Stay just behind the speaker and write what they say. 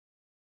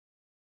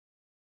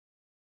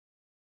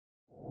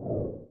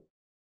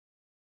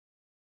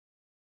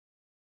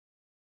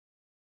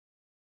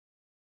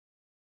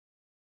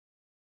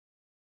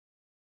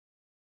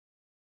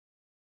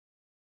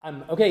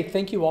Okay,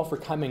 thank you all for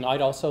coming.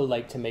 I'd also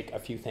like to make a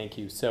few thank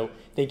yous. So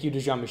thank you to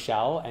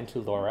Jean-Michel and to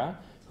Laura,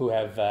 who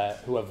have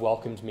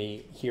welcomed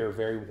me here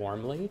very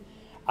warmly.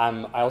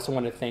 I also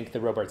want to thank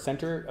the Robarts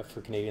Centre for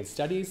Canadian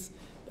Studies.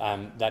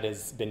 That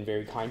has been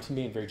very kind to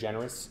me and very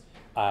generous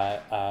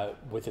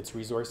with its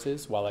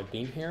resources while I've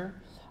been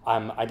here.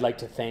 I'd like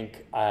to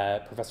thank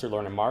Professor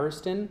Lorna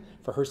Marsden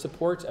for her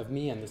support of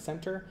me and the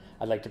center.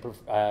 I'd like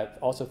to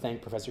also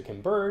thank Professor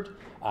Kim Bird,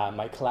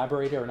 my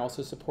collaborator and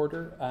also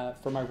supporter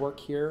for my work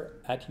here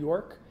at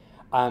York.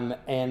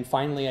 And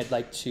finally, I'd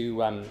like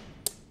to,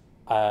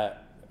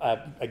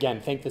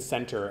 again, thank the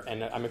center,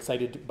 and I'm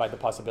excited by the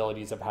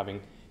possibilities of having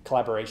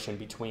collaboration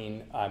between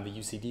the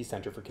UCD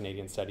Center for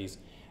Canadian Studies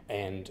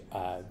and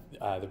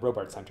the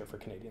Robarts Centre for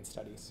Canadian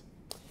Studies.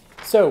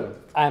 So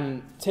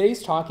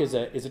today's talk is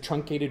a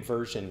truncated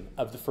version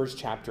of the first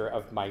chapter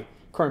of my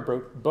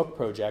current book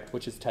project,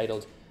 which is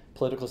titled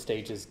Political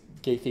Stages,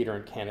 Gay Theatre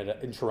in Canada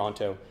in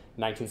Toronto,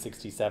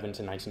 1967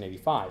 to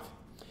 1985.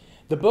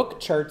 The book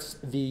charts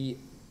the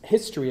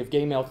history of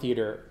gay male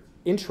theatre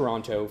in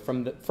Toronto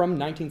from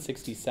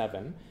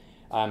 1967,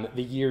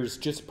 the years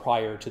just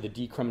prior to the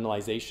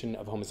decriminalization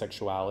of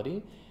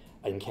homosexuality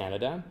in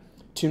Canada,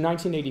 to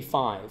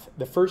 1985,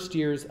 the first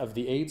years of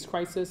the AIDS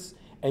crisis,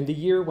 and the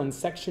year when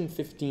Section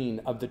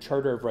 15 of the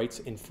Charter of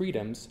Rights and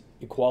Freedoms,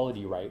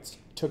 Equality Rights,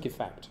 took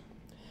effect.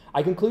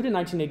 I conclude in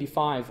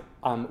 1985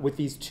 with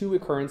these two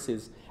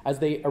occurrences as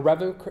they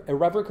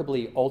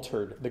irrevocably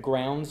altered the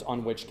grounds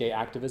on which gay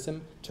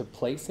activism took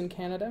place in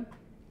Canada.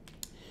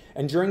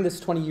 And during this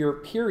 20-year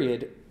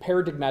period,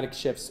 paradigmatic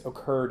shifts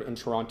occurred in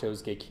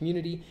Toronto's gay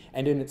community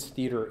and in its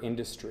theatre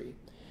industry.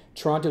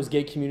 Toronto's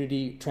gay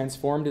community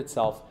transformed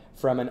itself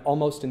from an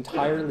almost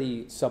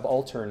entirely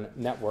subaltern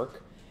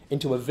network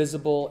into a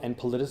visible and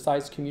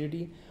politicized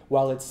community,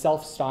 while its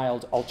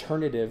self-styled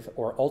alternative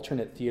or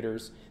alternate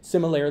theaters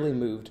similarly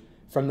moved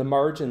from the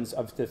margins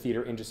of the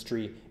theater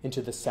industry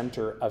into the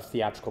center of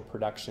theatrical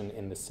production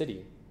in the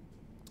city.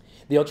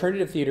 The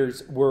alternative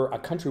theaters were a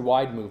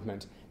countrywide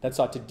movement that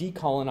sought to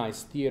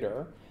decolonize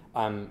theater,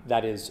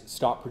 that is,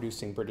 stop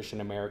producing British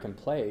and American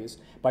plays,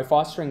 by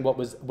fostering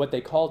what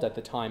they called at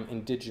the time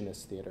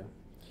Indigenous theater.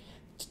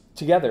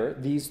 Together,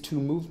 these two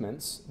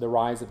movements, the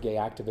rise of gay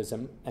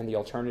activism and the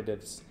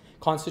alternatives,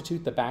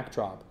 constitute the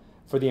backdrop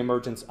for the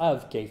emergence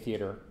of gay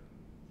theatre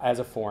as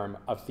a form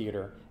of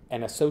theatre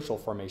and a social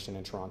formation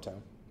in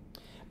Toronto.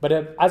 But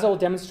as I will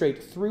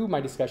demonstrate through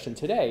my discussion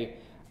today,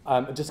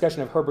 a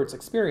discussion of Herbert's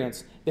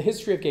experience, the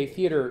history of gay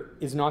theatre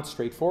is not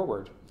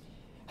straightforward.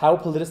 How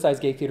politicized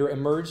gay theatre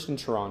emerged in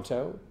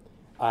Toronto,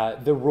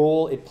 the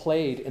role it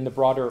played in the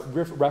broader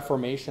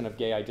reformation of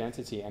gay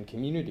identity and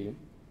community,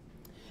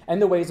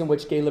 and the ways in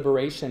which gay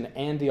liberation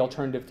and the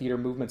alternative theatre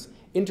movements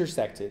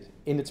intersected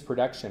in its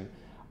production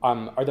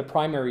are the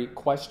primary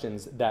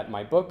questions that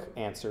my book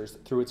answers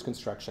through its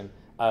construction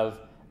of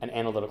an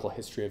analytical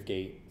history of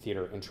gay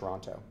theatre in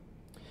Toronto.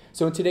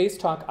 So in today's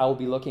talk, I will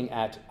be looking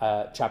at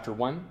chapter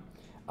 1,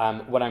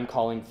 what I'm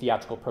calling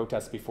Theatrical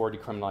Protests Before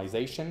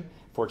Decriminalization,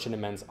 Fortune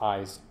and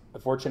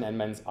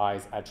Men's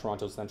Eyes at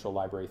Toronto's Central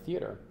Library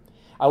Theatre.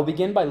 I will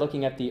begin by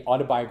looking at the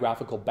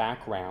autobiographical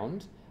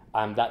background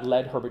that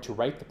led Herbert to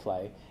write the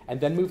play,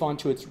 and then move on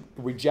to its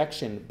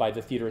rejection by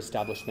the theatre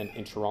establishment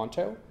in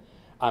Toronto,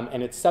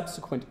 and its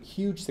subsequent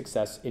huge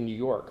success in New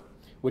York,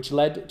 which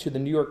led to the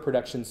New York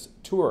Productions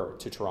tour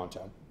to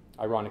Toronto.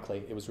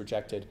 Ironically, it was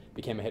rejected,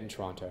 became a hit in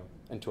Toronto,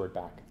 and toured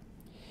back.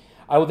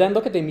 I will then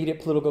look at the immediate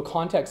political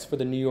context for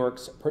the New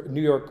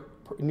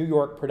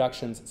York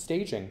Productions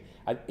staging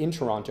in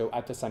Toronto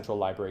at the Central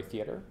Library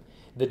Theatre,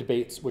 the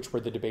debates, which were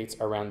the debates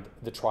around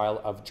the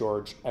trial of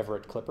George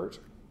Everett Clippert,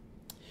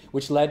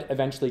 which led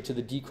eventually to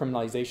the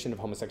decriminalization of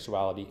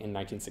homosexuality in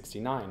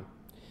 1969.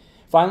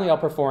 Finally, I'll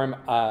perform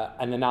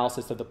an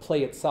analysis of the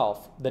play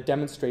itself that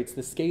demonstrates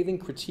the scathing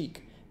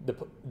critique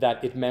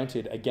that it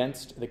mounted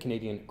against the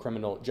Canadian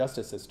criminal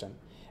justice system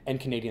and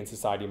Canadian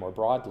society more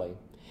broadly,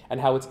 and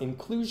how its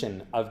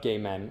inclusion of gay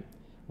men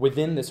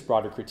within this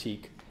broader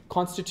critique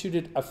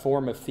constituted a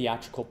form of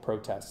theatrical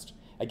protest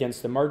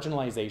against the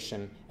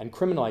marginalization and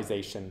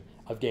criminalization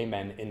of gay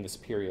men in this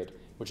period,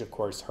 which of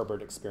course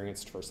Herbert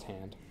experienced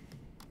firsthand.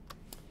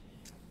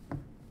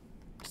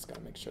 Just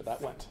gotta make sure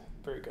that went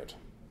very good.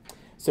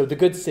 So the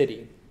good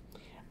city.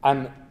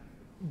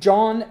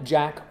 John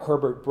Jack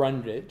Herbert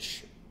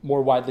Brundage,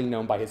 more widely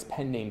known by his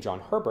pen name John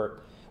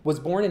Herbert, was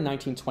born in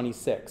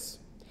 1926.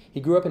 He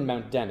grew up in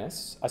Mount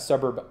Dennis, a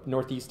suburb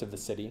northeast of the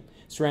city,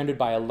 surrounded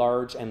by a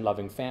large and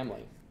loving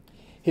family.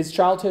 His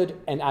childhood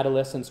and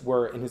adolescence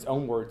were, in his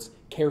own words,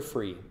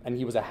 carefree, and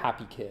he was a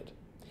happy kid.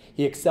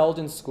 He excelled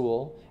in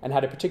school and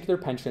had a particular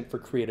penchant for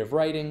creative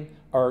writing,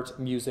 art,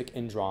 music,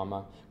 and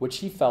drama, which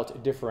he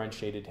felt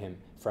differentiated him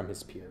from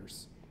his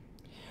peers.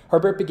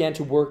 Herbert began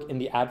to work in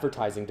the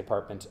advertising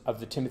department of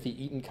the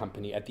Timothy Eaton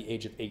Company at the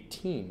age of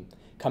 18,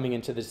 coming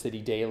into the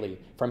city daily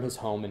from his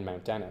home in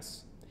Mount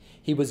Dennis.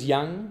 He was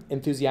young,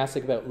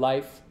 enthusiastic about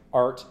life,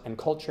 art, and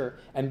culture,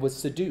 and was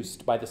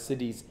seduced by the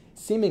city's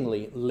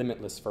seemingly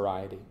limitless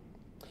variety.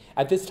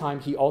 At this time,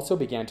 he also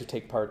began to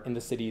take part in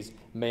the city's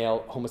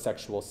male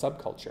homosexual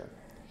subculture.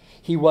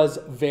 He was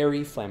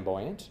very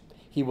flamboyant.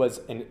 He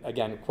was,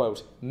 again,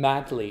 quote,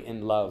 madly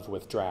in love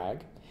with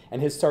drag,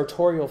 and his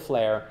sartorial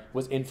flair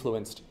was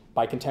influenced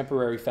by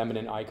contemporary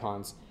feminine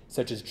icons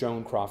such as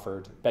Joan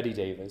Crawford, Bette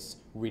Davis,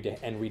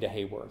 and Rita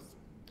Hayworth.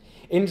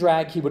 In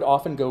drag, he would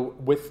often go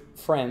with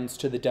friends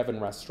to the Devon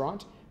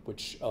restaurant,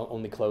 which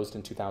only closed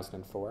in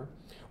 2004,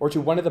 or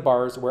to one of the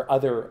bars where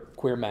other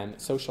queer men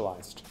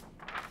socialized.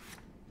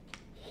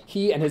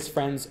 He and his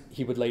friends,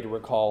 he would later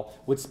recall,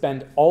 would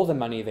spend all the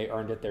money they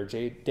earned at their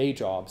day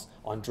jobs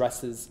on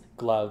dresses,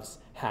 gloves,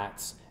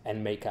 hats,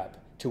 and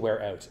makeup to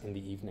wear out in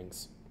the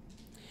evenings.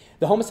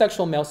 The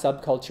homosexual male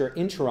subculture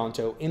in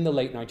Toronto in the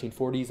late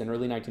 1940s and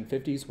early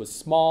 1950s was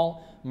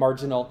small,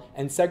 marginal,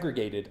 and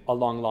segregated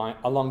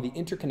along the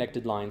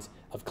interconnected lines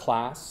of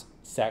class,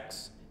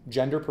 sex,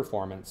 gender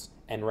performance,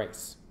 and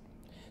race.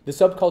 The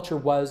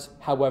subculture was,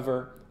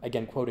 however,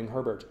 again quoting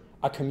Herbert,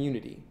 a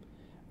community,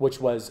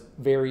 which was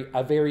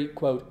a very,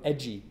 quote,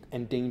 edgy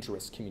and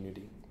dangerous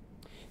community.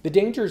 The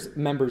dangers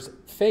members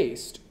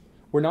faced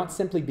were not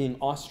simply being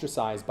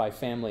ostracized by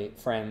family,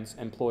 friends,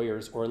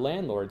 employers, or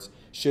landlords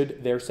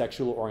should their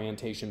sexual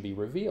orientation be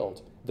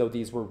revealed, though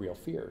these were real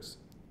fears.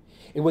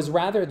 It was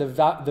rather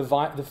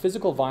the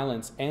physical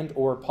violence and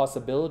or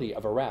possibility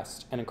of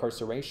arrest and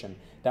incarceration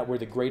that were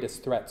the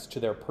greatest threats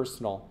to their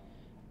personal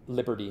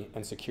liberty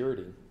and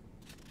security.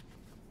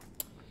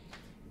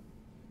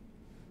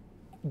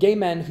 Gay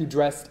men who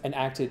dressed and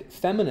acted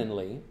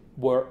femininely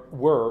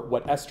were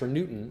what Esther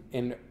Newton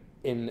in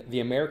the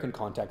American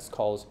context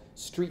calls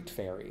street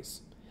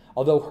fairies,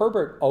 although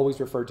Herbert always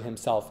referred to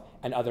himself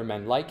and other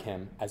men like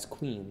him as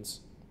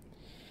queens.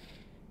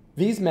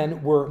 These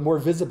men were more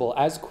visible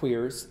as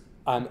queers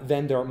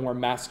than their more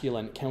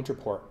masculine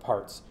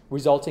counterparts,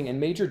 resulting in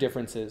major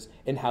differences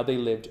in how they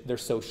lived their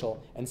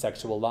social and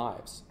sexual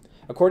lives.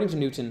 According to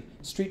Newton,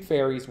 street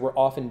fairies were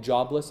often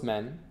jobless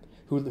men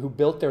who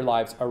built their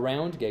lives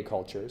around gay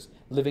cultures,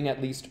 living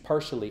at least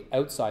partially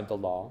outside the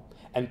law,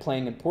 and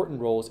playing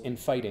important roles in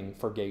fighting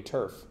for gay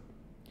turf.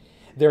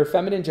 Their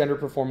feminine gender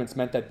performance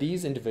meant that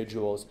these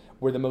individuals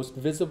were the most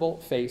visible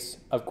face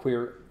of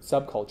queer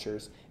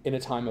subcultures in a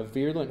time of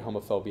virulent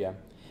homophobia,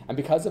 and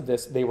because of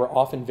this, they were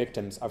often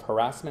victims of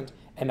harassment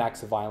and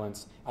acts of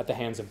violence at the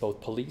hands of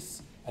both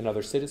police and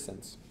other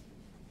citizens.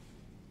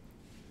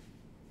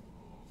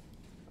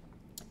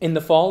 In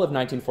the fall of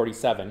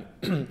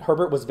 1947,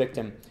 Herbert was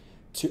victim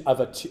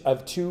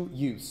of two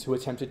youths who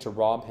attempted to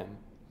rob him.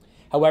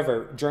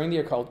 However, during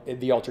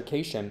the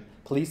altercation,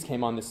 police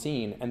came on the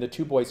scene, and the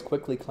two boys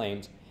quickly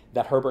claimed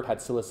that Herbert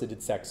had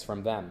solicited sex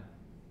from them.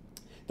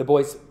 The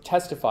boys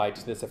testified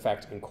to this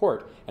effect in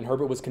court, and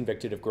Herbert was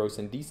convicted of gross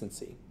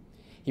indecency.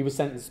 He was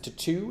sentenced to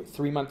 2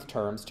 3-month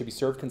terms to be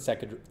served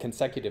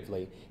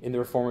consecutively in the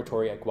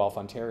reformatory at Guelph,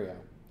 Ontario.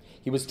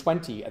 He was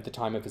 20 at the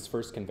time of his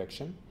first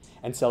conviction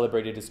and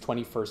celebrated his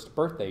 21st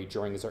birthday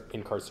during his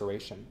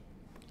incarceration.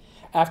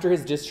 After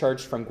his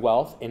discharge from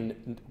Guelph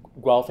in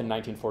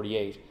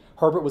 1948,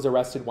 Herbert was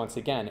arrested once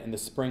again in the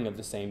spring of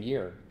the same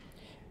year.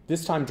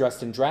 This time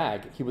dressed in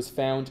drag, he was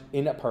found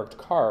in a parked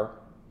car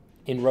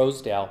in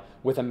Rosedale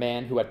with a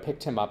man who had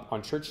picked him up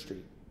on Church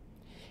Street.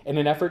 In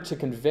an effort to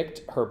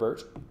convict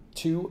Herbert,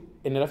 two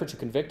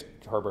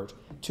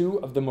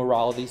of the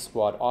morality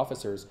squad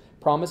officers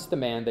promised the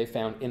man they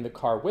found in the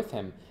car with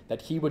him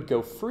that he would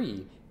go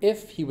free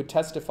if he would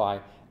testify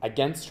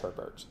against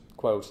Herbert.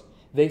 Quote,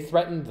 "They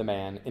threatened the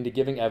man into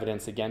giving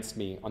evidence against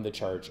me on the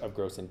charge of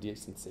gross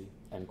indecency,"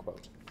 end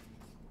quote.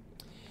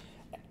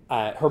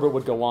 Herbert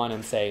would go on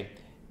and say,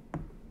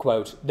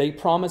 quote, they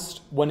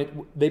promised when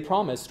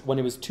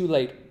it was too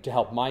late to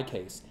help my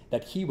case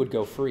that he would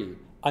go free,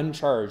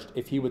 uncharged,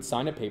 if he would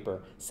sign a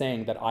paper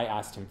saying that I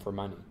asked him for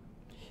money.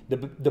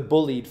 The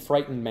bullied,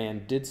 frightened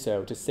man did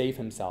so to save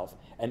himself,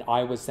 and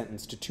I was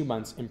sentenced to 2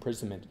 months'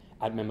 imprisonment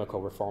at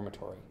Mimico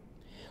Reformatory.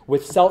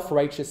 With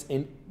self-righteous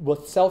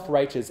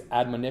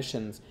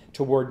admonitions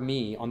toward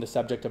me on the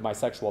subject of my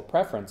sexual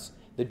preference,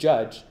 the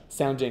judge,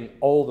 sounding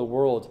all the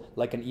world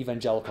like an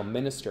evangelical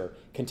minister,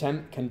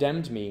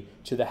 condemned me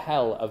to the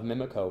hell of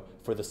Mimico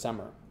for the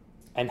summer.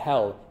 And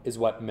hell is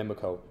what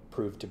Mimico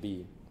proved to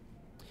be.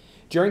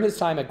 During his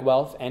time at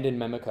Guelph and in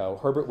Mimico,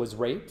 Herbert was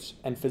raped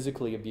and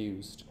physically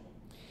abused.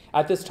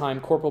 At this time,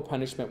 corporal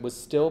punishment was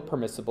still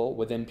permissible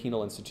within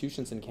penal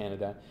institutions in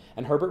Canada,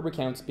 and Herbert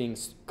recounts being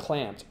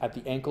clamped at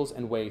the ankles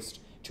and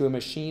waist to a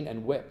machine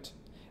and whipped,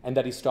 and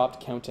that he stopped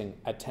counting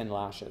at 10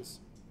 lashes.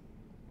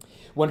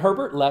 When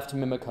Herbert left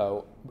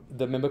Mimico,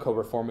 the Mimico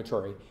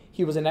Reformatory,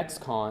 he was an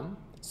ex-con,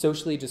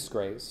 socially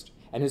disgraced,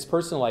 and his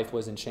professional life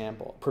was in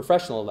shambles.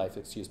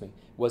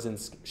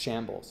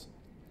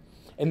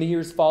 In the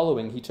years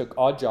following, he took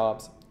odd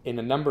jobs in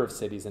a number of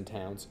cities and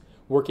towns,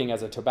 working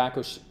as a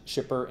tobacco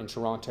shipper in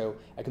Toronto,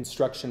 a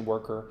construction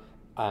worker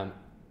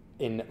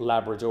in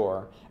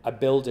Labrador, a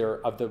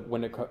builder of the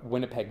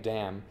Winnipeg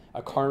Dam,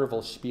 a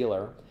carnival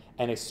spieler,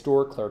 and a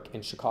store clerk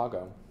in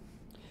Chicago.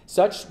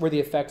 Such were the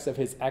effects of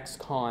his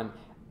ex-con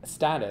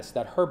status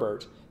that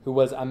Herbert, who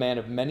was a man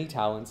of many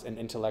talents and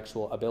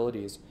intellectual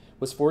abilities,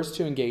 was forced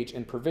to engage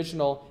in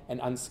provisional and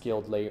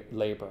unskilled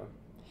labor.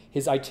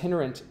 His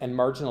itinerant and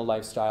marginal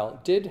lifestyle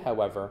did,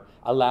 however,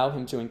 allow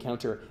him to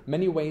encounter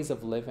many ways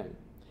of living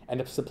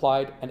and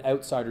supplied an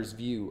outsider's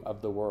view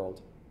of the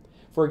world.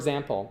 For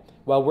example,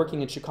 while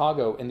working in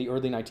Chicago in the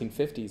early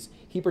 1950s,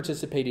 he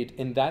participated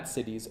in that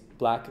city's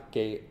black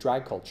gay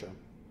drag culture.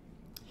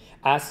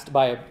 Asked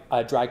by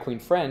a drag queen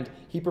friend,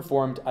 he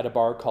performed at a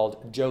bar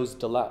called Joe's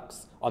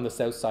Deluxe on the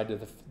south side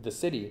of the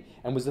city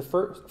and was the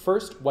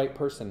first white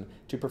person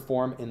to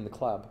perform in the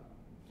club.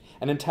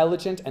 An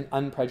intelligent and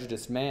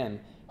unprejudiced man,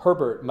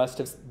 Herbert must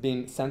have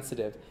been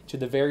sensitive to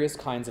the various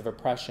kinds of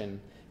oppression,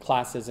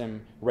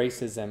 classism,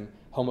 racism,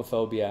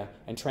 homophobia,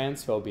 and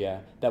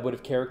transphobia that would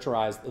have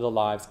characterized the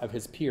lives of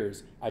his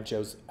peers at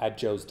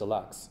Joe's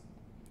Deluxe.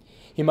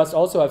 He must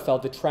also have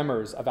felt the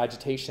tremors of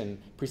agitation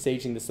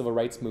presaging the civil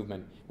rights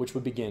movement, which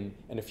would begin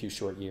in a few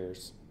short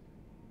years.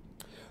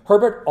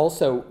 Herbert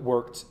also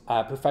worked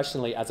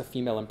professionally as a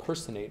female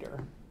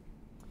impersonator,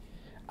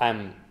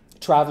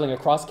 traveling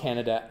across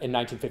Canada in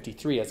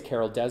 1953 as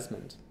Carol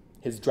Desmond,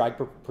 his drag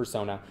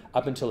persona,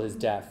 up until his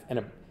death, in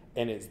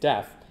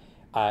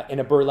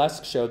a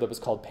burlesque show that was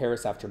called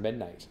Paris After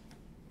Midnight.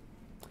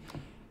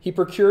 He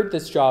procured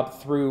this job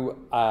through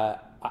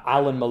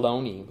Alan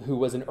Maloney, who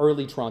was an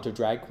early Toronto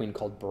drag queen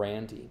called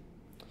Brandy.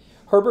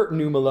 Herbert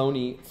knew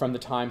Maloney from the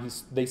time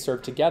they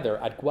served together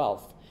at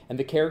Guelph, and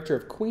the character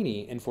of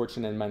Queenie in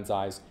Fortune and Men's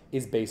Eyes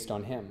is based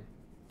on him.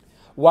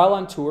 While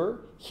on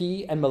tour,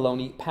 he and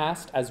Maloney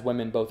passed as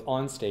women both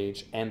on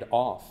stage and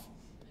off.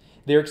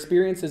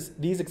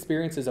 These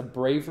experiences of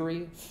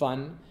bravery,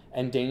 fun,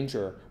 and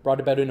danger brought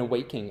about an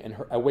awakening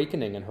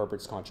in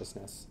Herbert's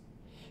consciousness.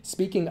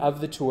 Speaking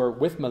of the tour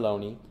with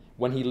Maloney,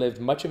 when he lived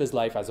much of his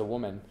life as a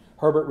woman,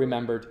 Herbert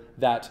remembered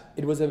that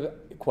it was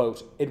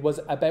quote, "It was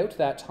about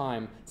that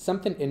time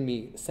something in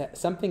me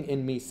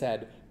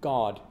said,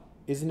 God,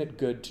 isn't it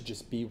good to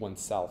just be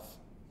oneself?"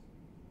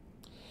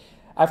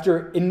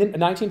 In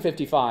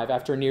 1955,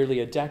 after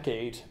nearly a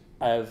decade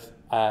of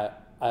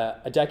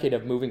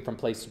moving from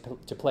place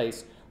to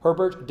place,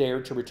 Herbert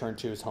dared to return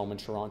to his home in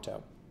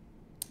Toronto.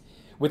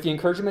 With the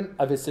encouragement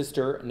of his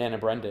sister, Nana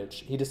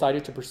Brundage, he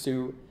decided to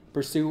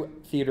pursue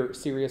theater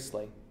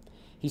seriously.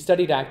 He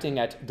studied acting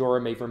at Dora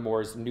Mavor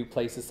Moore's New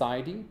Play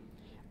Society,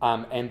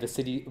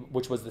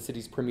 which was the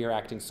city's premier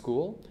acting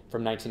school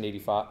from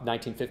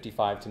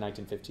 1955 to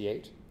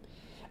 1958.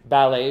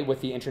 Ballet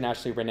with the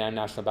internationally renowned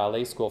National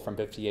Ballet School from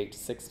 58 to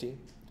 60.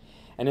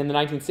 And in the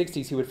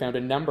 1960s, he would found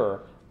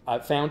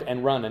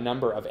and run a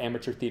number of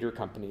amateur theater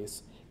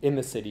companies in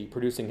the city,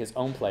 producing his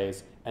own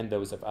plays and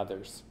those of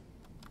others.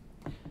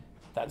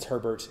 That's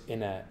Herbert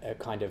in a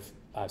kind of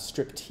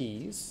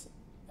striptease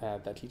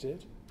that he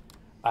did.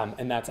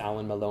 And that's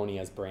Alan Maloney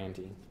as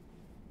Brandy.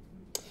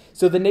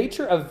 So the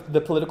nature of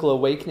the political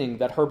awakening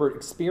that Herbert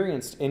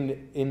experienced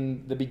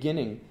in the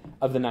beginning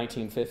of the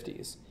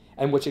 1950s,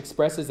 and which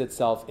expresses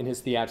itself in his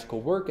theatrical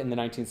work in the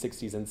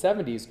 1960s and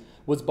 70s,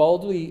 was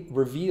baldly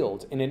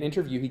revealed in an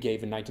interview he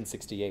gave in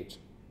 1968.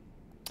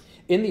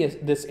 In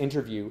this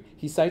interview,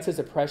 he cites his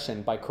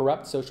oppression by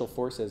corrupt social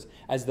forces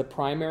as the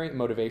primary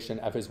motivation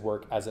of his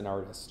work as an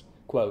artist.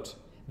 Quote,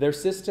 "Their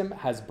system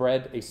has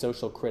bred a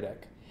social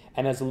critic,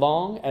 and as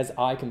long as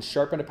I can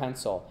sharpen a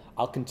pencil,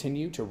 I'll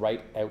continue to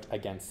write out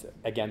against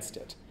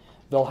it.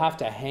 They'll have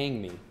to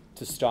hang me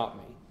to stop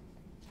me."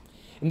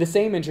 In the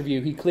same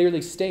interview, he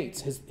clearly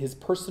states his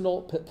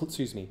political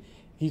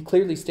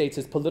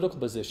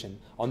position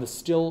on the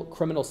still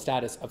criminal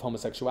status of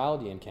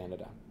homosexuality in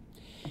Canada.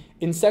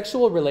 In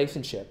sexual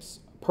relationships,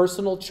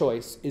 personal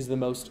choice is the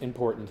most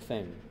important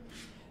thing.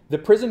 The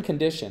prison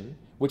condition,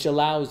 which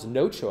allows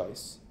no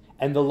choice,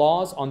 and the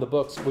laws on the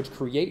books which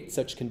create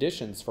such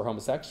conditions for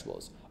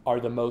homosexuals are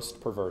the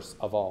most perverse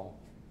of all.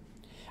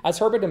 As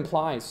Herbert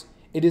implies,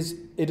 it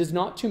is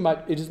not too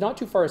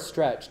far a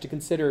stretch to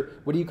consider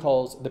what he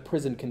calls the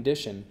prison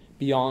condition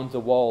beyond the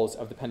walls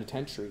of the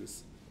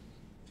penitentiaries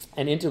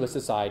and into a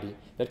society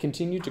that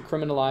continued to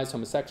criminalize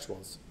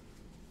homosexuals.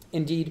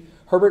 Indeed,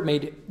 Herbert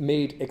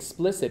made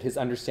explicit his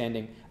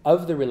understanding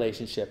of the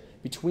relationship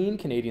between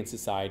Canadian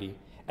society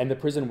and the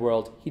prison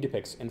world he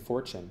depicts in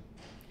Fortune.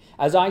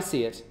 As I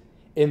see it,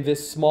 in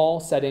this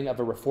small setting of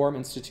a reform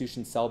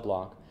institution cell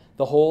block,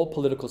 the whole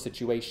political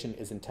situation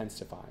is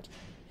intensified.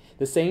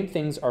 The same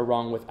things are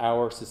wrong with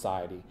our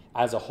society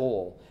as a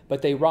whole,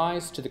 but they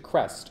rise to the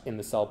crest in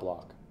the cell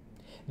block.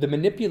 The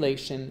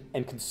manipulation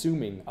and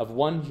consuming of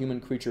one human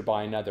creature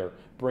by another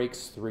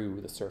breaks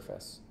through the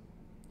surface.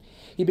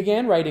 He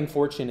began writing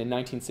Fortune in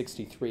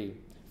 1963,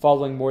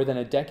 following more than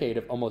a decade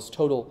of almost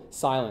total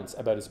silence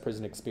about his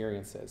prison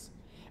experiences,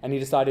 and he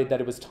decided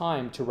that it was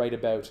time to write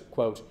about,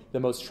 quote,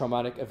 "the most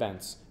traumatic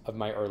events of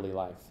my early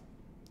life."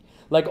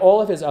 Like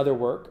all of his other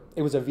work,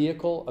 it was a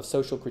vehicle of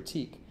social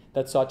critique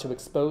that sought to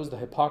expose the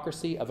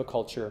hypocrisy of a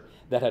culture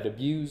that had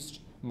abused,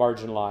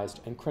 marginalized,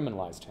 and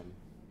criminalized him.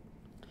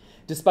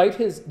 Despite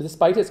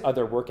his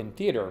other work in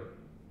theater,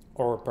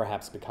 or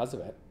perhaps because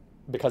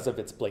of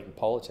its blatant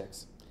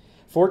politics,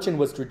 Fortune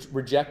was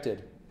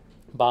rejected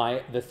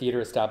by the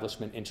theatre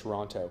establishment in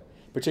Toronto,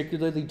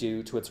 particularly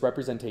due to its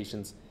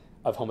representations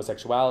of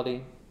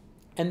homosexuality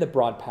and the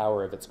broad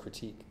power of its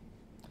critique.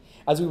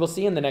 As we will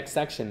see in the next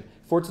section,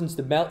 Fortune's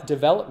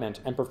development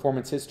and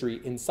performance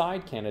history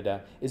inside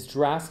Canada is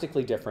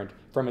drastically different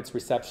from its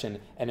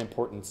reception and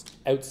importance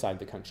outside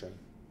the country.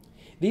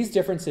 These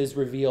differences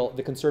reveal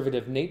the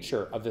conservative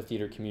nature of the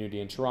theatre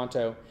community in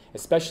Toronto,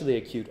 especially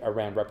acute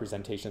around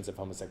representations of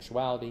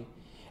homosexuality,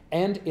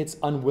 and its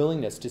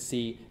unwillingness to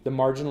see the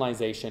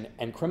marginalization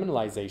and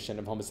criminalization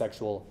of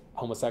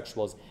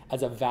homosexuals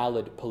as a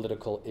valid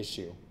political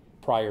issue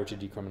prior to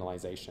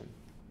decriminalization.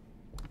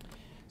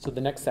 So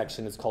the next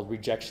section is called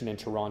Rejection in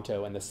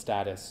Toronto and the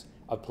Status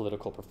of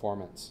Political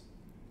Performance.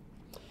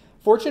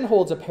 Fortune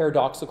holds a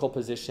paradoxical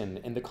position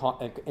in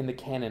the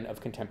canon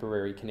of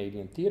contemporary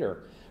Canadian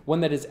theatre,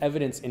 one that is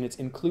evidenced in its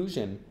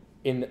inclusion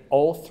in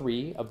all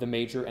three of the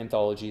major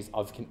anthologies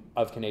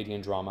of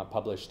Canadian drama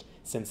published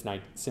since the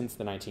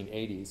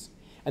 1980s,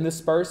 and the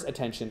sparse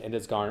attention it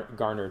has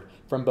garnered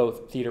from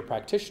both theatre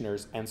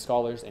practitioners and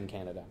scholars in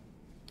Canada.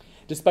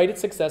 Despite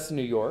its success in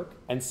New York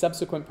and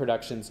subsequent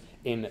productions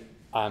in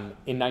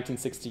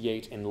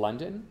 1968 in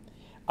London,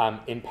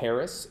 in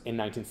Paris in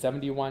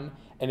 1971,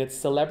 and its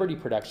celebrity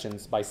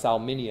productions by Sal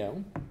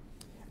Mineo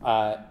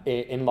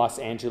in Los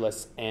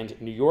Angeles and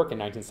New York in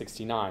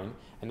 1969,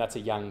 and that's a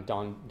young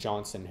Don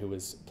Johnson who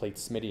played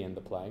Smitty in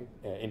the play,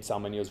 in Sal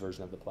Mineo's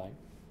version of the play.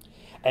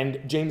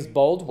 And James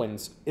Baldwin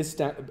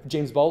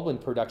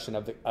production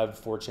of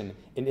Fortune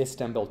in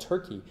Istanbul,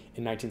 Turkey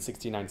in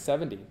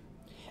 1969-70,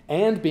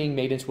 and being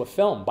made into a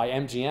film by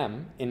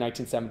MGM in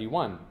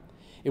 1971.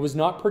 It was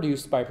not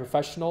produced by a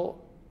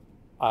professional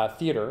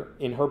theatre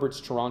in Herbert's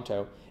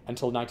Toronto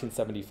until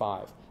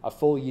 1975, a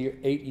full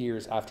 8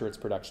 years after its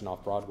production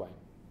off-Broadway.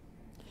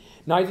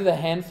 Neither the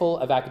handful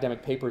of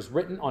academic papers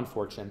written on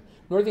Fortune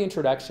nor the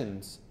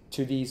introductions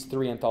to these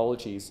three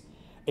anthologies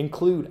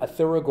include a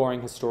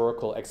thoroughgoing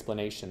historical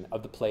explanation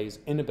of the play's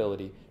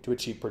inability to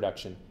achieve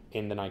production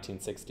in the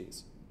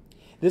 1960s.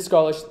 This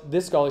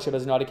scholarship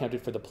has not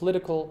accounted for the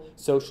political,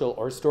 social,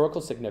 or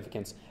historical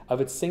significance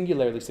of its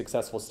singularly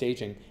successful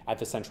staging at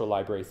the Central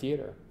Library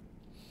Theatre.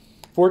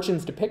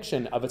 Fortune's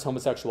depiction of its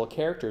homosexual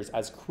characters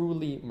as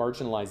cruelly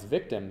marginalized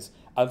victims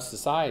of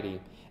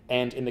society,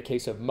 and in the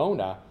case of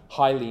Mona,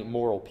 highly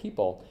moral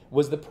people,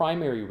 was the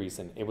primary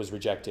reason it was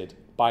rejected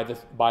by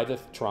the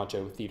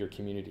Toronto theatre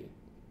community.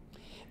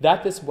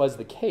 That this was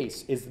the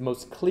case is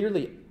most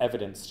clearly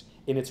evidenced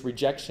in its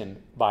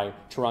rejection by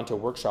Toronto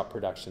Workshop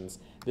Productions,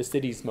 the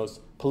city's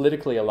most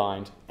politically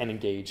aligned and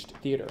engaged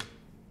theatre.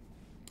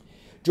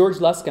 George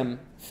Luscombe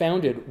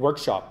founded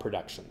Workshop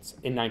Productions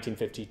in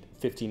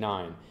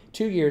 1959,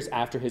 2 years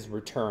after his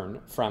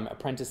return from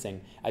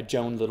apprenticing at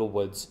Joan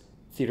Littlewood's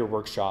theatre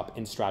workshop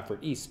in Stratford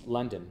East,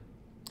 London.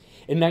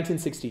 In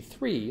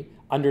 1963,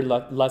 under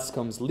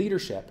Luscombe's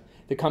leadership,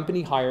 the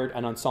company hired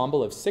an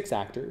ensemble of 6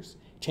 actors,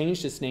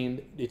 changed its name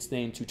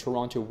to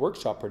Toronto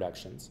Workshop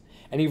Productions,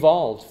 and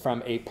evolved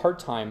from a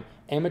part-time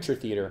amateur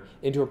theatre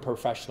into a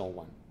professional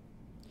one.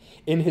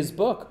 In his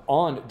book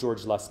on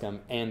George Luscombe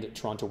and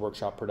Toronto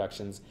Workshop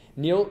Productions,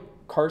 Neil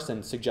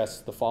Carson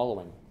suggests the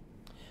following.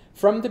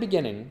 From the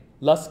beginning,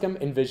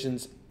 Luscombe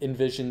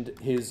envisioned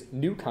his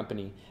new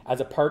company as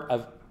a part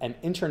of an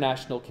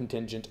international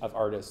contingent of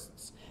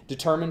artists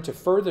determined to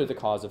further the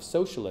cause of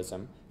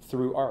socialism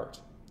through art.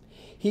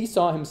 He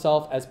saw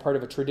himself as part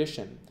of a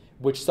tradition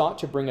which sought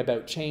to bring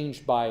about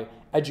change by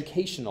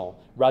educational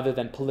rather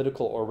than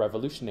political or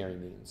revolutionary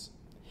means.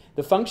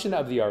 The function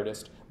of the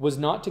artist was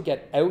not to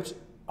get out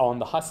on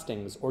the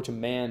hustings or to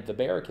man the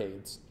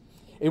barricades.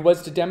 It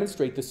was to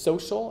demonstrate the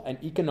social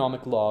and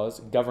economic laws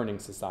governing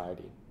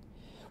society.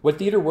 What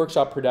Theatre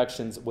Workshop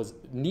Productions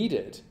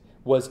needed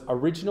was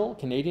original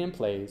Canadian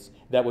plays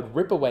that would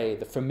rip away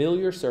the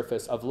familiar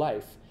surface of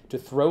life to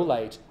throw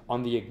light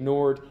on the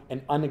ignored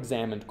and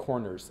unexamined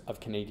corners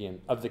of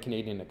the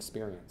Canadian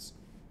experience.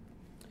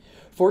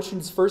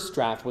 Fortune's first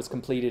draft was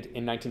completed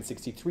in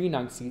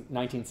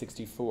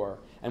 1963-1964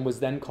 and was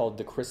then called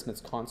The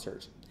Christmas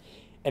Concert,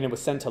 and it was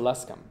sent to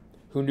Luscombe,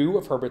 who knew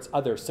of Herbert's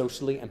other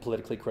socially and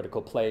politically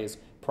critical plays,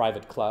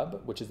 Private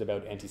Club, which is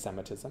about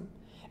anti-Semitism,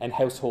 and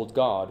Household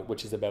God,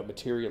 which is about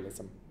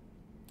materialism.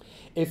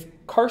 If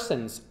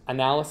Carson's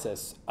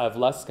analysis of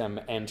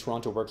Luscombe and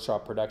Toronto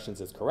Workshop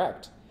Productions is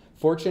correct,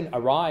 Fortune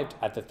arrived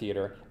at the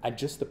theatre at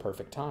just the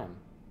perfect time.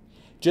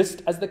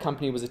 Just as the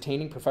company was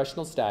attaining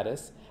professional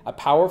status, a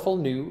powerful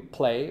new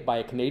play by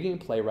a Canadian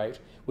playwright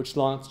which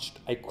launched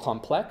a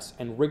complex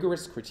and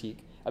rigorous critique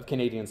of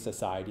Canadian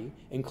society,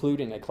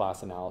 including a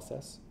class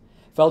analysis,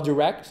 fell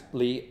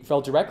directly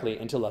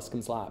into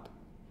Luscombe's lap.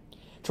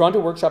 Toronto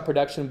Workshop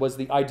Production was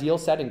the ideal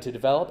setting to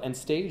develop and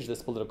stage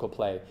this political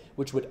play,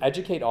 which would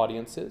educate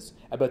audiences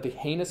about the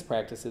heinous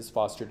practices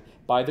fostered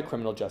by the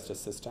criminal justice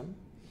system.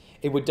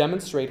 It would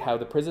demonstrate how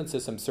the prison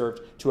system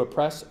served to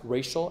oppress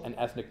racial and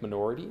ethnic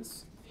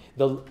minorities,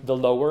 the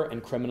lower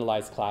and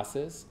criminalized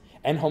classes,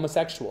 and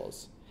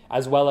homosexuals,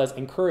 as well as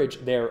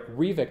encourage their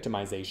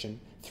re-victimization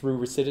through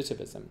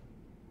recidivism.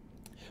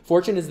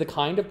 Fortune is the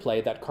kind of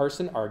play that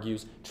Carson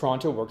argues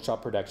Toronto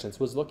Workshop Productions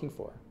was looking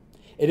for.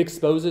 It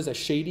exposes a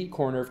shady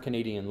corner of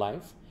Canadian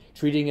life,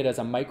 treating it as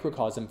a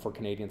microcosm for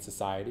Canadian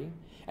society,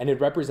 and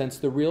it represents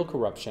the real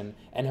corruption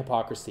and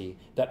hypocrisy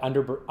that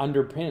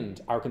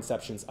underpinned our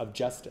conceptions of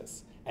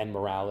justice and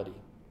morality.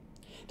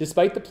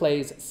 Despite the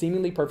play's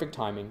seemingly perfect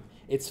timing,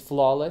 its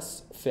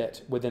flawless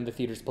fit within the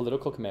theatre's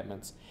political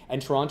commitments,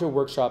 and Toronto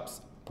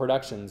Workshop's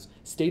Productions'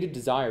 stated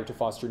desire to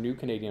foster new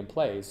Canadian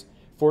plays,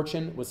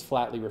 Fortune was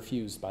flatly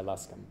refused by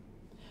Luscombe.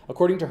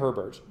 According to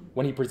Herbert,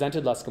 when he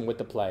presented Luscombe with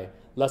the play,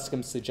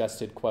 Luscombe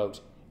suggested,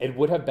 quote, "It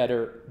would have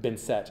better been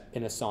set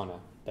in a sauna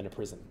than a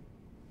prison."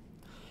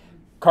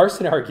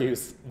 Carson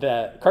argues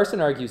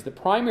the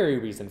primary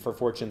reason for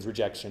Fortune's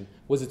rejection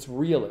was its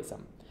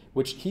realism,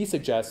 which he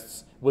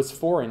suggests was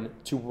foreign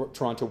to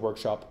Toronto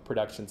Workshop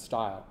production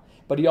style.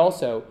 But he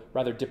also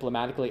rather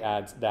diplomatically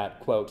adds that,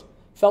 quote,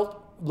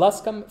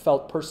 Luscombe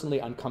felt personally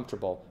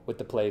uncomfortable with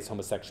the play's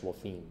homosexual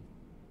theme.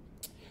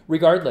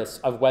 Regardless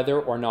of whether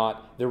or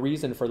not the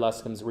reason for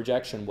Luscombe's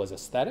rejection was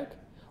aesthetic,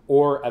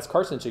 or, as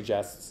Carson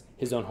suggests,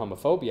 his own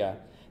homophobia,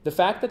 the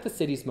fact that the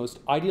city's most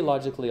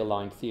ideologically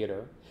aligned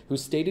theatre,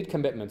 whose stated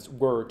commitments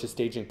were to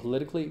staging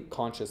politically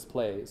conscious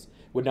plays,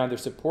 would neither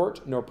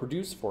support nor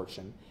produce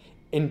Fortune,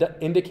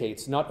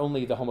 indicates not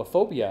only the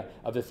homophobia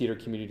of the theatre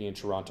community in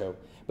Toronto,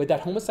 but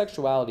that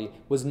homosexuality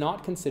was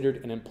not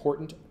considered an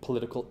important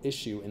political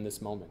issue in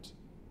this moment.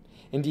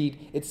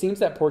 Indeed, it seems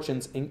that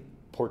Fortune's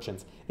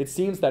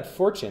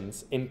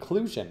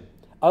inclusion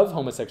of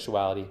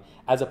homosexuality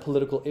as a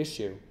political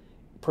issue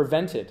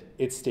prevented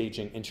its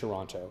staging in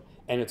Toronto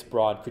and its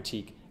broad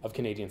critique of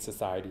Canadian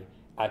society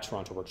at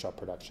Toronto Workshop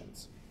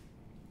Productions.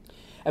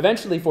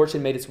 Eventually,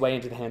 Fortune made its way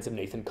into the hands of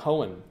Nathan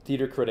Cohen,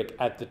 theatre critic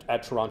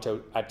at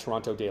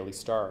Toronto Daily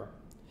Star.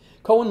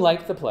 Cohen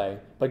liked the play,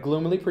 but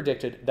gloomily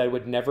predicted that it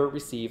would never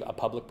receive a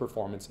public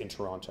performance in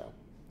Toronto.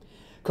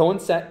 Cohen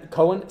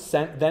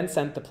then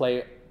sent the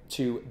play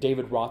to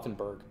David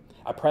Rothenberg,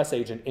 a press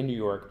agent in New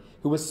York,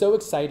 who was so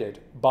excited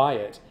by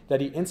it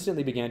that he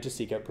instantly began to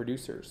seek out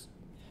producers.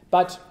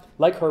 But,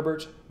 like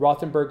Herbert,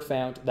 Rothenberg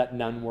found that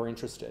none were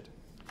interested.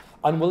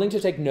 Unwilling to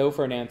take no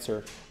for an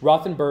answer,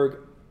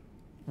 Rothenberg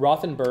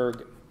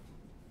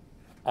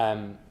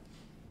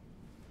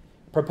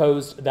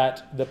proposed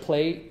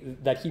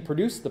that he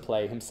produce the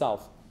play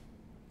himself.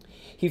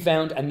 He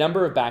found a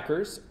number of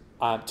backers,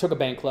 took a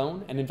bank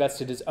loan, and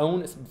invested his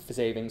own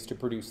savings to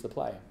produce the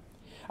play.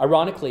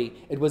 Ironically,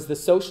 it was the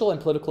social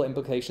and political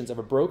implications of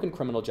a broken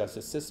criminal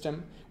justice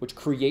system, which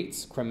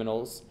creates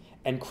criminals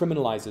and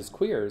criminalizes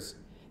queers,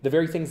 the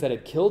very things that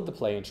had killed the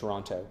play in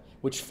Toronto,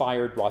 which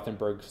fired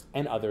Rothenberg's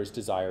and others'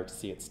 desire to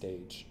see it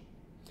staged.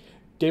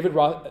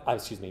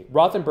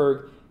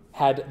 Rothenberg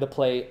had the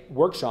play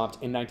workshopped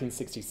in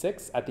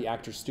 1966 at the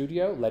Actors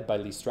Studio, led by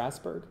Lee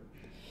Strasberg.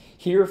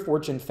 Here,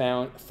 Fortune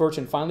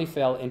finally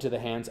fell into the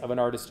hands of an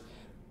artist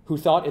who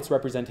thought its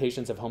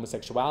representations of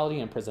homosexuality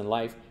and prison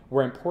life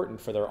were important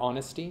for their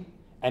honesty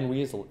and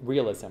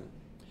realism.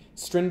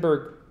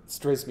 Strasberg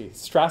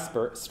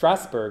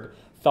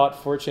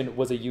thought Fortune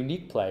was a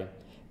unique play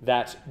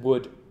that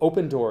would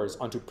open doors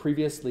onto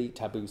previously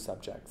taboo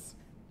subjects.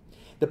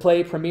 The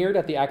play premiered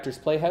at the Actors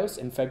Playhouse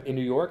in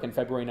New York in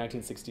February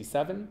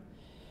 1967,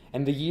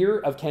 and the year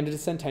of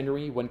Canada's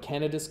centenary, when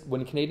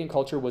Canadian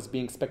culture was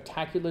being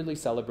spectacularly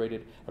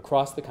celebrated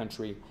across the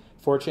country,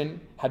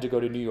 Fortune had to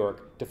go to New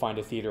York to find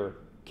a theatre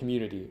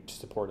community to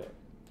support it.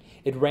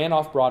 It ran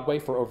off Broadway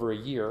for over a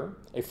year,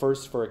 a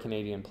first for a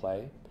Canadian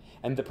play,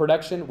 and the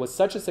production was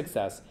such a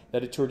success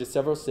that it toured to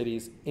several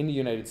cities in the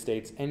United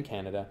States and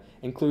Canada,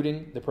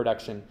 including the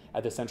production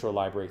at the Central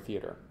Library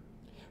Theatre.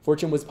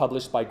 Fortune was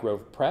published by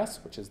Grove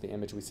Press, which is the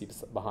image we see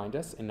behind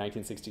us, in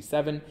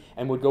 1967,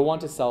 and would go on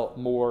to sell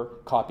more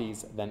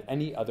copies than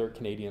any other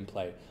Canadian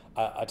play,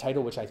 a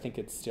title which I think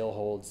it still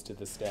holds to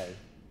this day.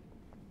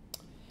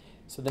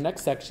 So the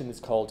next section is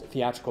called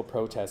Theatrical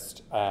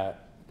Protest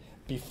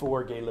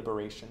Before Gay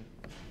Liberation.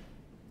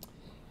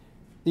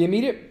 The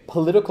immediate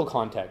political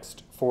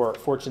context for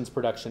Fortune's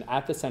production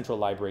at the Central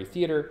Library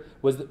Theatre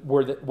was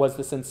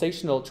the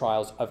sensational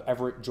trials of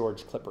Everett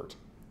George Clippert.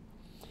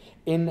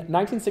 In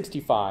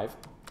 1965,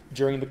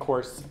 during the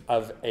course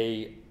of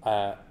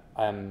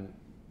an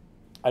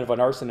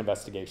arson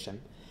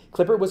investigation,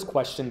 Clippert was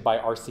questioned by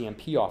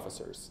RCMP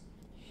officers.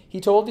 He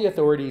told the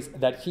authorities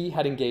that he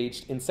had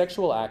engaged in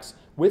sexual acts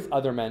with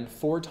other men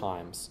 4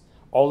 times,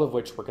 all of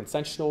which were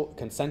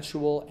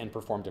consensual and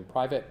performed in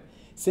private,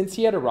 since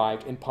he had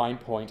arrived in Pine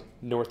Point,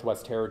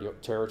 Northwest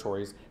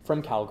Territories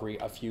from Calgary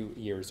a few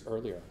years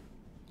earlier.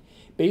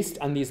 Based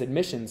on these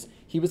admissions,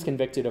 he was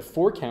convicted of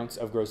 4 counts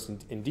of gross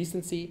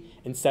indecency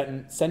and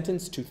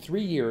sentenced to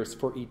 3 years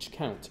for each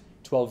count,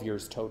 12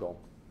 years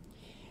total.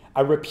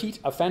 A repeat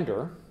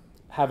offender,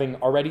 having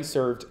already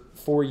served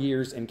 4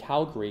 years in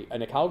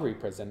a Calgary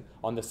prison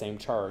on the same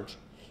charge,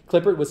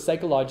 Clippert was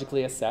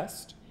psychologically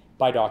assessed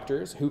by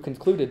doctors who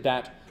concluded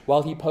that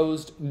while he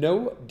posed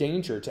no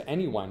danger to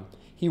anyone,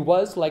 he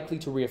was likely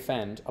to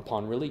reoffend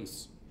upon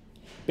release.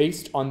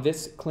 Based on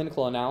this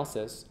clinical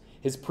analysis,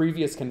 his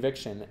previous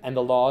conviction, and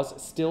the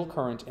laws still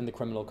current in the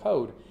criminal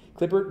code,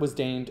 Clippert was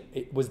deemed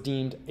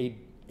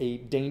a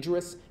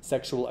dangerous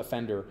sexual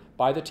offender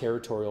by the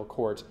territorial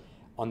court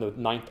on the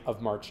 9th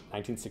of March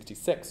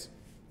 1966,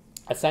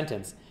 a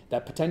sentence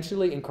that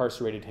potentially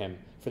incarcerated him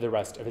for the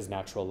rest of his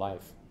natural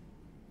life.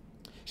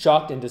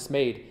 Shocked and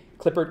dismayed,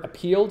 Clippert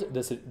appealed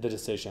the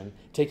decision,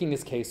 taking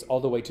his case all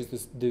the way to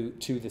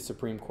the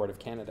Supreme Court of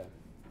Canada.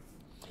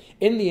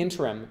 In the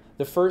interim,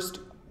 the first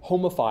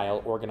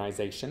homophile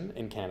organization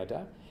in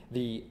Canada,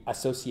 the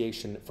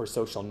Association for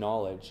Social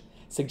Knowledge,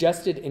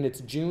 suggested in its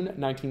June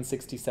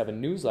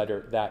 1967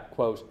 newsletter that,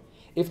 quote,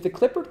 "If the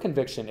Clippert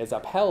conviction is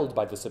upheld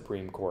by the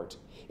Supreme Court,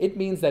 it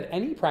means that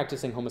any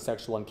practicing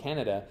homosexual in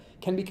Canada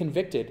can be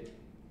convicted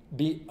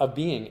of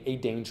being a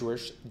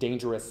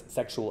dangerous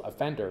sexual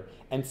offender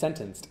and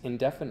sentenced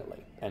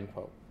indefinitely," end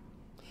quote.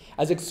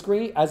 As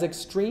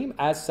extreme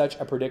as such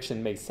a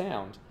prediction may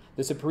sound,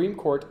 the Supreme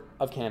Court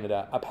of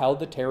Canada upheld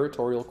the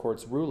territorial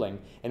court's ruling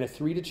in a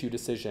 3-2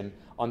 decision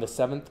on the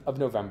 7th of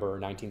November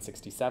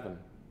 1967.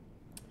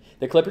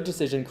 The Clippert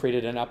decision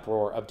created an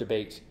uproar of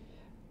debate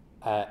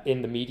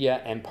in the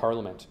media and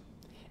Parliament.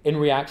 In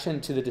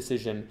reaction to the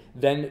decision,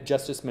 then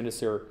Justice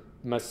Minister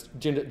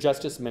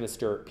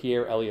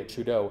Pierre Elliott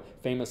Trudeau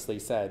famously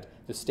said,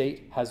 "The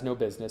state has no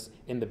business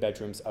in the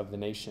bedrooms of the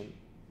nation."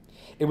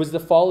 It was the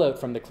fallout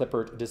from the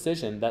Clippert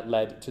decision that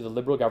led the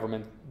Liberal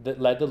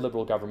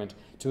government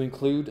to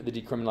include the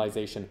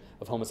decriminalization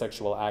of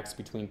homosexual acts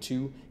between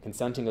two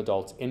consenting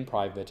adults in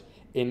private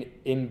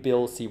in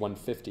Bill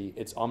C-150,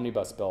 its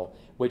omnibus bill,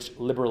 which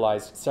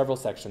liberalized several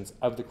sections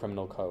of the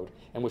criminal code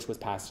and which was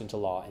passed into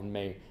law in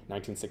May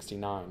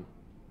 1969.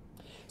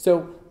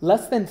 So,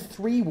 less than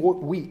 3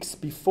 weeks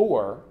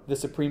before the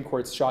Supreme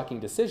Court's shocking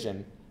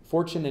decision,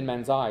 Fortune in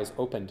Men's Eyes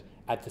opened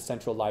at the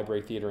Central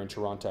Library Theatre in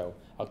Toronto,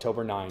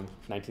 October 9,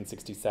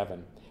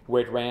 1967,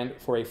 where it ran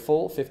for a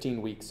full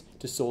 15 weeks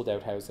to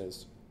sold-out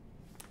houses.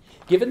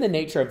 Given the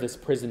nature of this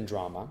prison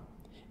drama,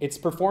 its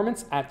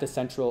performance at the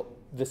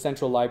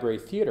Central Library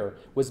Theatre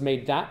was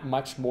made that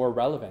much more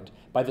relevant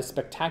by the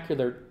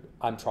spectacular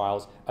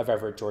trials of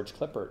Everett George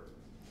Clippert.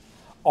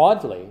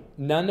 Oddly,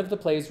 none of the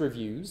play's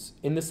reviews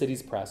in the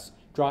city's press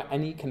draw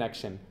any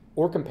connection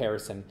or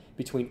comparison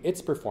between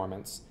its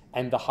performance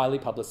and the highly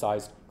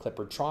publicized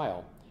Clippert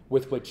trial,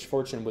 with which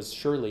Fortune was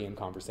surely in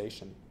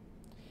conversation.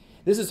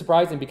 This is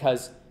surprising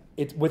because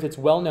with its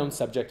well-known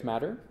subject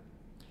matter,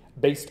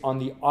 based on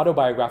the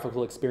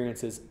autobiographical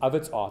experiences of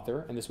its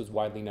author, and this was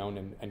widely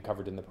known and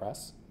covered in the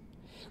press,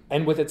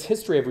 and with its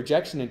history of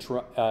rejection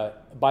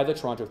by the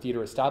Toronto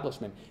theatre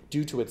establishment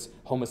due to its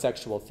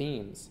homosexual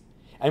themes,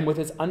 and with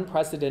its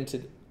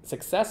unprecedented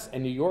success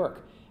in New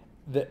York,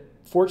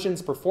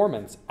 Fortune's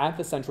performance at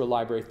the Central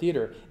Library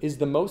Theatre is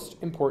the most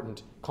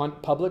important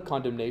public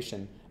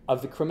condemnation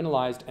of the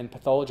criminalized and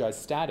pathologized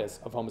status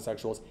of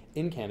homosexuals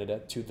in Canada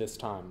to this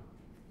time.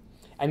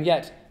 And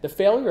yet, the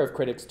failure of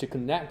critics to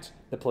connect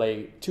the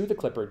play to the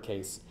Clippert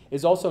case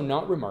is also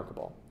not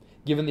remarkable,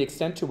 given the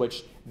extent to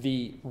which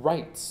the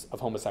rights of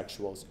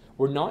homosexuals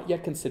were not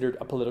yet considered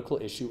a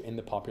political issue in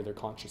the popular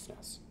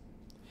consciousness.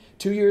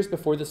 2 years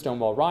before the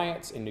Stonewall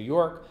riots in New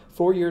York,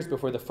 4 years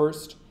before the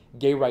first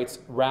gay rights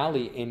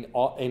rally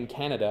in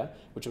Canada,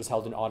 which was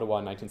held in Ottawa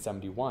in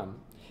 1971,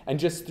 and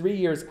just 3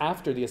 years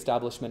after the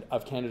establishment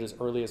of Canada's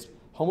earliest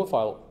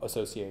homophile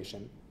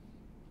association,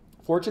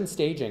 Fortune's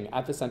staging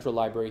at the Central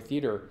Library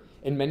Theatre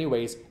in many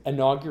ways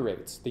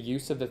inaugurates the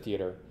use of the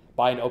theatre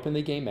by an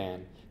openly gay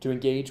man to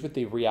engage with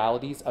the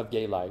realities of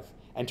gay life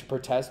and to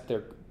protest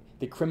the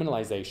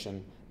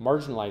criminalization,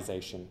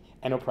 marginalization,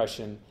 and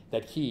oppression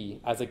that he,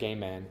 as a gay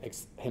man,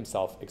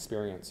 himself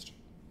experienced.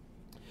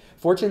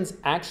 Fortune's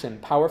action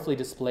powerfully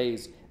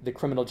displays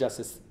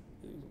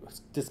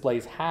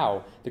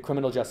how the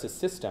criminal justice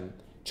system,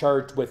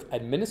 charged with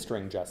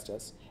administering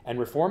justice and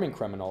reforming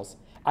criminals,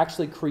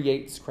 actually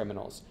creates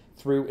criminals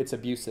through its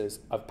abuses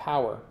of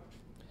power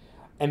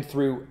and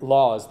through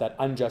laws that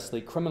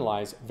unjustly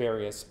criminalize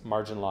various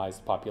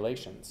marginalized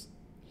populations.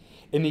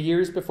 In the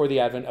years before the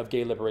advent of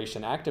gay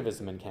liberation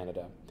activism in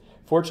Canada,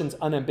 Fortune's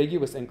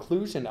unambiguous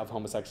inclusion of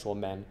homosexual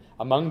men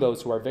among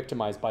those who are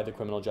victimized by the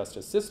criminal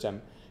justice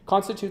system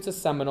constitutes a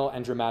seminal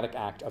and dramatic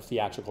act of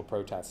theatrical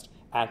protest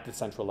at the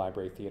Central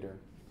Library Theatre.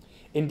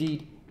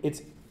 Indeed,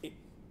 its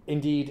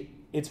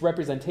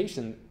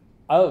representation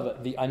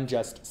of the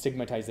unjust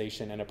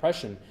stigmatization and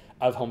oppression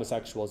of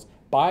homosexuals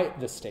by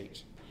the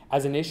state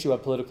as an issue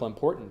of political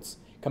importance,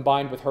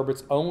 combined with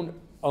Herbert's own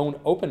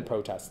open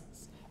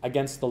protests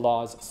against the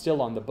laws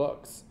still on the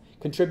books,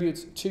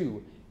 contributes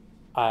to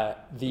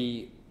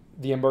the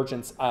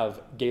emergence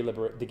of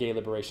the gay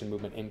liberation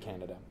movement in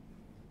Canada.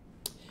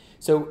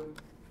 So,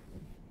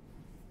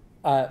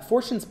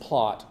 Fortune's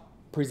plot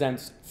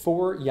presents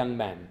 4 young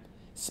men,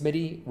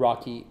 Smitty,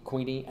 Rocky,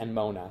 Queenie, and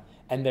Mona,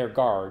 and their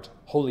guard,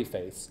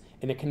 Holyface,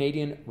 in a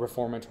Canadian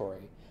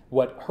reformatory,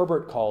 what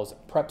Herbert calls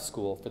prep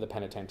school for the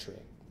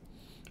penitentiary.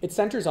 It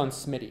centers on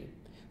Smitty,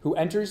 who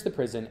enters the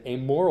prison a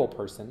moral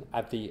person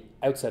at the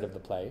outset of the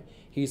play.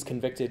 He's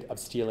convicted of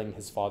stealing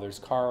his father's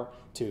car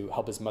to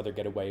help his mother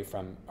get away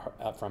from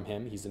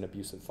him. He's an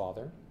abusive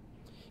father.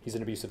 He's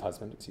an abusive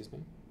husband, excuse me.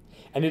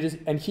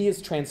 And he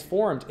is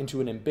transformed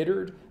into an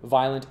embittered,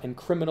 violent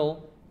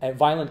criminal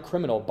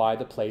by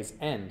the play's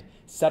end,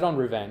 set on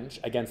revenge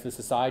against the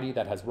society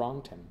that has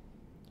wronged him.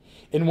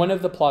 In one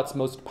of the plot's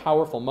most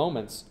powerful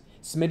moments,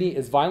 Smitty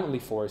is violently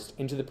forced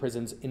into the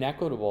prison's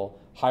inequitable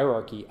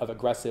hierarchy of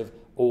aggressive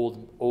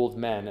old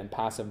men and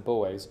passive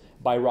boys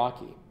by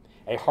Rocky,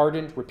 a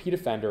hardened repeat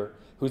offender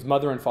whose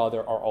mother and father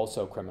are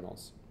also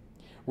criminals.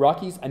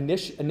 Rocky's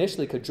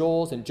initially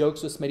cajoles and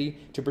jokes with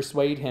Smitty to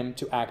persuade him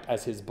to act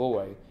as his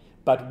boy,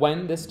 but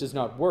when this does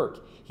not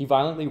work, he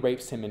violently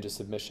rapes him into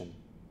submission.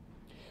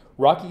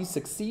 Rocky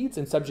succeeds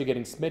in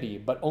subjugating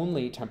Smitty, but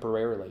only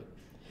temporarily.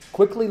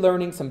 Quickly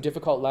learning some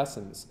difficult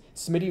lessons,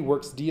 Smitty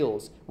works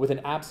deals with an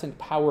absent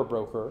power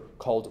broker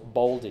called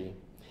Baldy,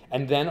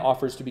 and then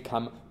offers to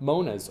become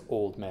Mona's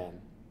old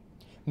man.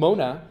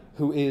 Mona,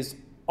 who is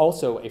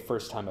also a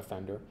first-time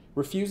offender,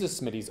 refuses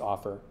Smitty's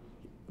offer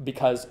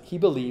because he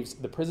believes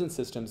the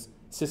prison's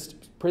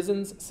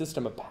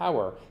system of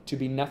power to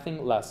be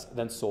nothing less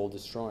than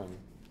soul-destroying.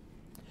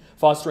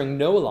 Fostering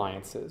no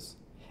alliances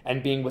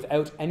and being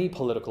without any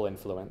political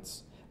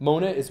influence,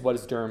 Mona is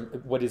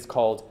what is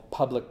called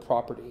public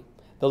property,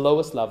 the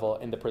lowest level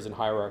in the prison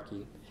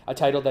hierarchy, a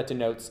title that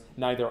denotes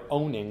neither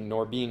owning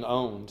nor being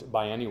owned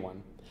by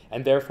anyone,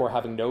 and therefore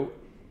having no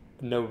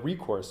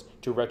recourse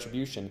to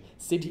retribution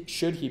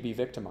should he be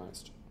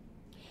victimized.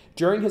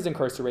 During his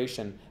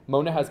incarceration,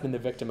 Mona has been the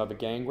victim of a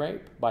gang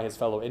rape by his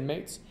fellow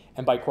inmates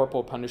and by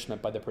corporal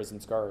punishment by the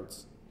prison's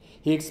guards.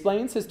 He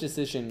explains his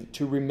decision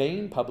to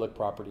remain public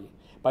property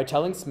by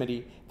telling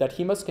Smitty that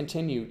he must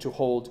continue to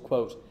hold,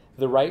 quote,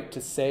 the right to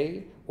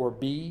say or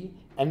be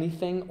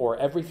anything or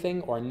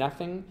everything or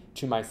nothing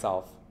to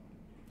myself.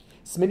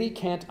 Smitty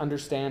can't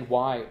understand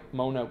why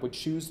Mona would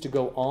choose to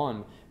go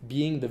on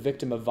being the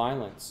victim of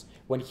violence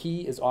when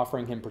he is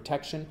offering him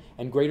protection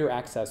and greater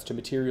access to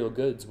material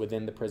goods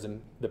within the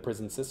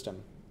prison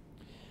system.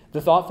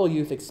 The thoughtful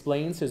youth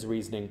explains his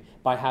reasoning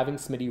by having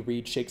Smitty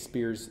read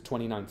Shakespeare's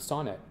 29th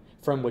sonnet,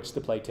 from which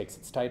the play takes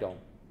its title.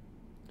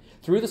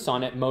 Through the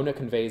sonnet, Mona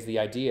conveys the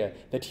idea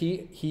that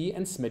he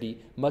and Smitty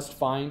must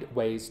find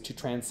ways to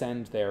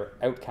transcend their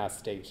outcast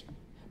state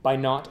by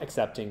not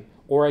accepting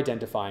or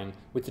identifying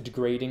with the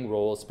degrading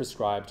roles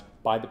prescribed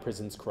by the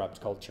prison's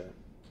corrupt culture.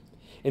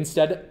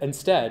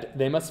 Instead,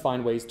 they must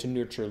find ways to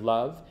nurture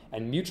love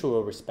and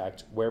mutual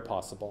respect where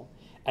possible,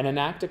 and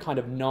enact a kind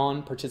of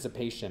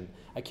non-participation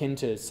akin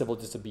to civil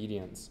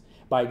disobedience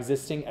by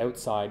existing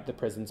outside the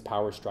prison's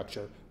power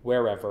structure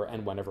wherever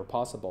and whenever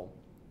possible.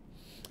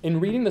 In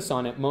reading the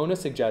sonnet, Mona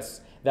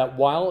suggests that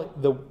while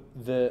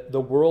the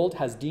world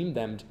has deemed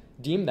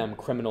them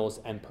criminals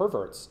and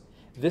perverts,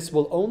 this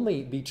will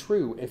only be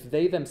true if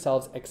they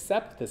themselves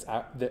accept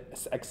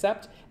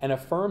and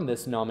affirm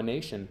this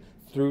nomination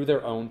through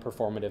their own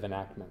performative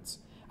enactments,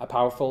 a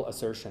powerful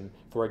assertion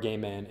for a gay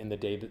man in the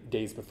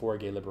days before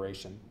gay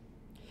liberation.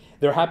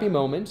 Their happy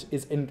moment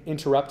is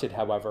interrupted,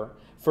 however,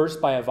 first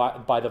by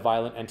the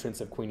violent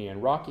entrance of Queenie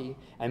and Rocky,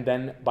 and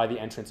then by the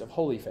entrance of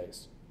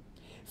Holyface.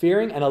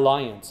 Fearing that an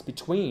alliance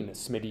between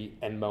Smitty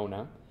and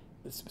Mona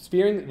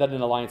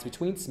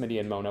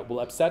will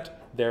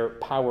upset their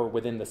power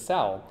within the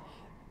cell,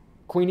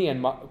 Queenie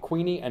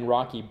and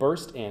Rocky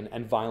burst in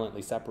and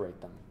violently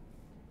separate them.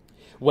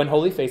 When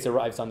Holyface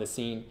arrives on the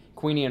scene,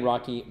 Queenie and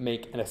Rocky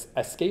make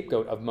a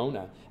scapegoat of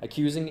Mona,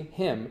 accusing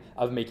him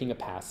of making a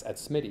pass at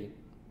Smitty.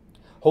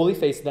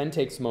 Holyface then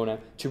takes Mona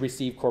to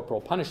receive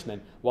corporal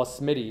punishment, while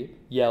Smitty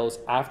yells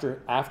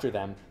after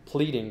them,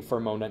 pleading for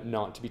Mona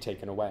not to be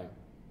taken away.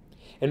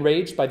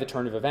 Enraged by the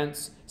turn of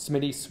events,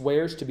 Smitty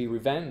swears to be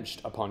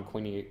revenged upon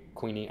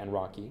Queenie and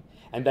Rocky,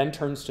 and then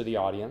turns to the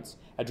audience,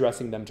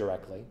 addressing them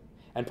directly,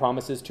 and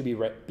promises to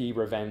be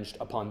revenged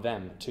upon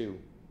them too.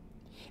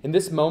 In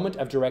this moment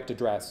of direct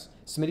address,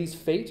 Smitty's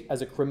fate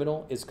as a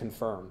criminal is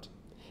confirmed,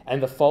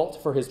 and the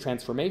fault for his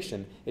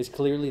transformation is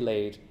clearly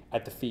laid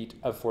at the feet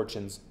of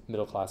Fortune's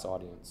middle-class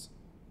audience.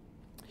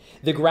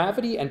 The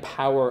gravity and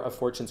power of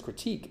Fortune's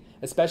critique,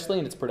 especially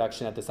in its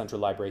production at the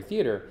Central Library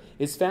Theatre,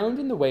 is found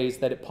in the ways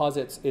that it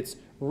posits its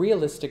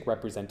realistic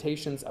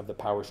representations of the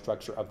power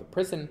structure of the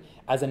prison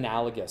as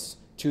analogous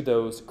to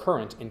those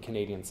current in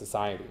Canadian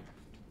society.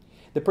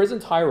 The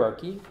prison's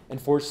hierarchy,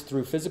 enforced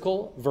through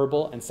physical,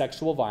 verbal, and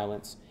sexual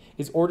violence,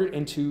 is ordered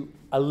into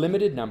a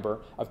limited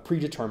number of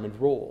predetermined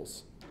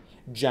roles.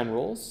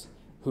 Generals,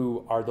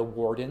 who are the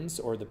wardens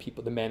or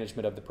the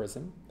management of the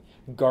prison;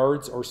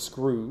 guards or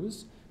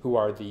screws, who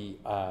are the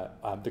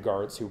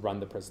guards who run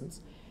the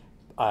prisons,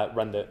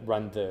 run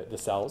the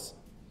cells;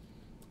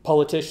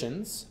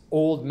 politicians,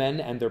 old men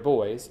and their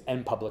boys,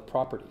 and public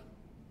property.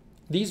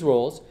 These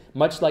roles,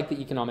 much like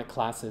the economic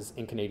classes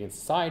in Canadian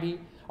society,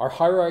 are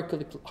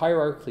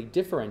hierarchically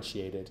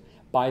differentiated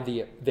by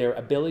their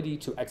ability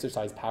to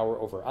exercise power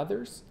over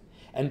others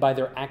and by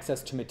their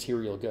access to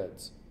material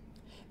goods.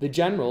 The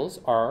generals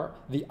are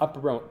the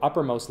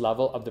uppermost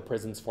level of the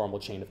prison's formal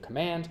chain of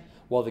command,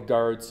 while the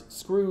guards'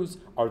 screws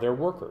are their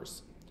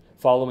workers,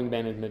 following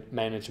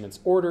management's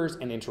orders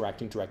and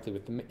interacting directly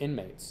with the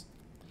inmates.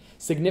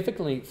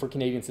 Significantly for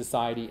Canadian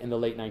society in the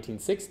late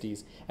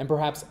 1960s, and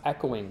perhaps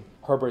echoing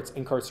Herbert's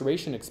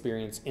incarceration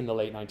experience in the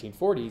late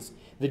 1940s,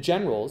 the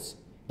generals,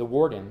 the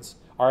wardens,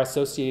 are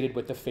associated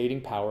with the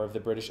fading power of the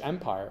British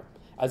Empire,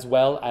 as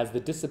well as the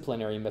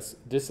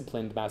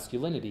disciplined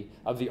masculinity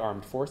of the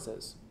armed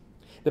forces.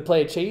 The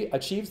play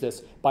achieves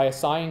this by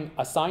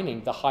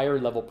assigning the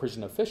higher-level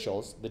prison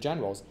officials, the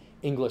generals,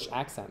 English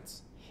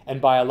accents,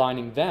 and by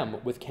aligning them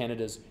with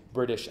Canada's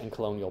British and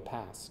colonial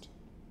past.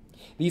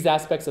 These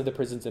aspects of the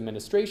prison's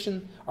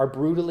administration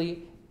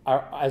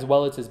as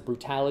well as its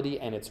brutality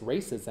and its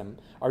racism,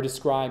 are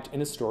described in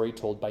a story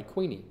told by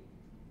Queenie.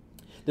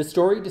 The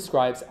story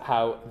describes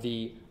how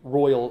the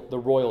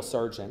royal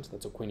sergeant,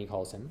 that's what Queenie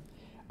calls him,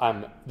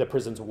 the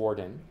prison's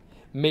warden,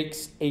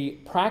 makes a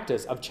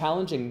practice of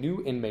challenging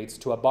new inmates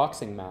to a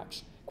boxing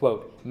match,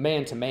 quote,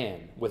 man to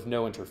man with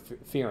no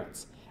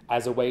interference,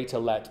 as a way to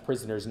let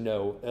prisoners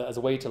know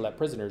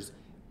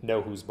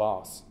who's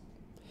boss.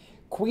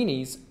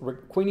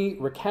 Queenie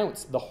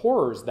recounts the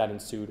horrors that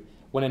ensued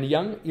when a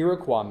young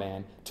Iroquois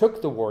man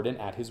took the warden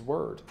at his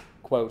word.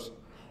 Quote,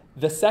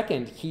 the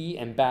second he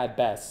and Bad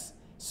Bess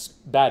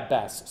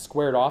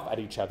squared off at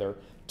each other,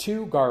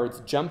 2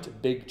 guards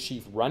jumped Big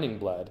Chief Running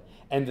Blood,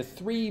 and the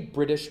 3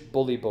 British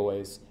bully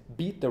boys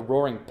beat the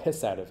roaring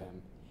piss out of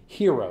him.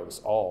 Heroes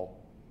all.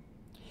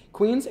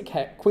 Queenie's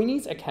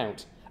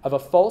account of a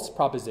false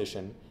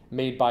proposition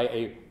made by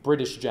a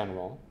British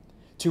general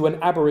to an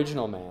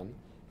Aboriginal man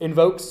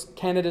invokes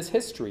Canada's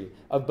history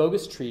of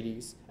bogus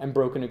treaties and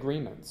broken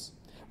agreements,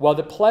 while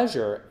the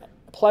pleasure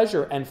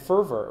and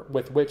fervor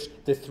with which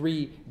the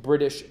 3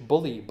 British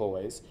bully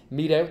boys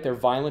mete out their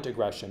violent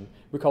aggression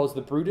recalls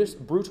the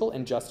brutal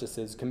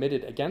injustices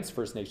committed against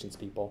First Nations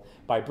people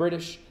by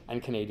British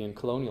and Canadian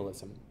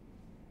colonialism.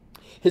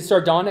 His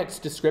sardonic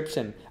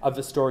description of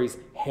the story's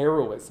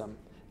heroism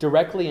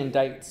directly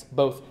indicts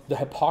both the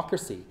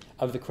hypocrisy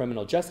of the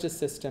criminal justice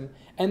system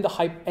and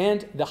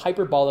the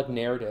hyperbolic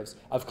narratives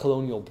of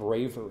colonial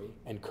bravery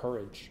and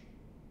courage.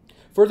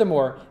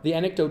 Furthermore, the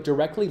anecdote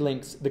directly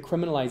links the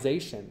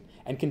criminalization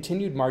and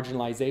continued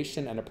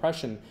marginalization and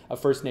oppression of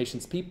First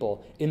Nations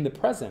people in the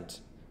present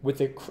with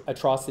the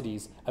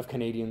atrocities of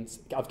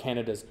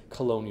Canada's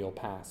colonial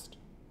past.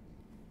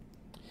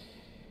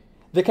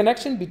 The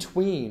connection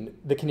between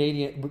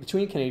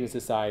Canadian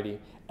society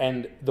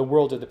and the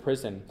world of the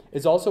prison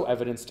is also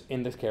evidenced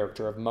in the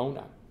character of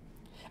Mona.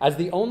 As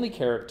the only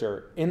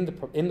character in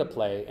the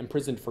play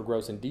imprisoned for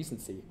gross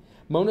indecency,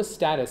 Mona's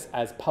status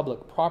as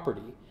public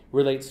property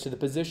relates to the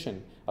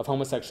position of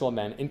homosexual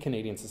men in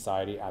Canadian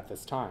society at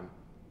this time.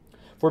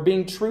 For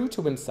being true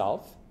to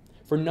himself,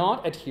 for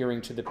not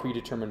adhering to the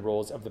predetermined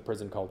roles of the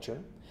prison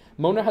culture,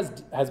 Mona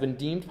has been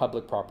deemed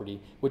public property,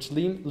 which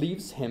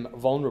leaves him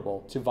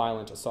vulnerable to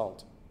violent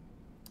assault.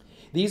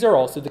 These are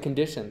also the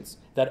conditions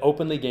that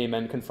openly gay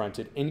men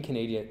confronted in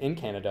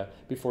Canada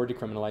before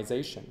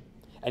decriminalization,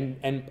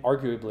 and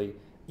arguably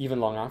even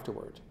long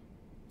afterward.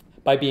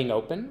 By being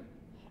open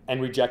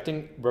and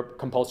rejecting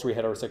compulsory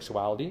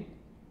heterosexuality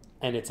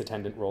and its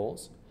attendant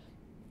roles,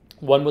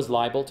 one was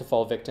liable to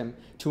fall victim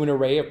to an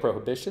array of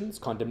prohibitions,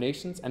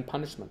 condemnations, and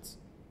punishments,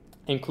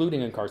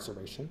 including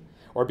incarceration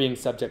or being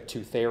subject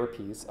to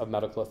therapies of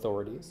medical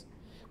authorities,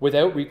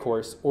 without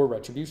recourse or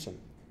retribution.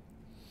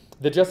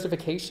 The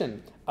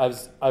justification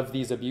of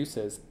these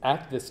abuses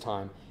at this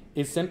time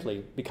is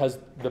simply because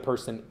the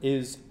person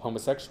is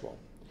homosexual,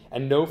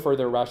 and no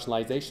further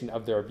rationalization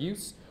of their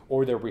abuse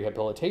or their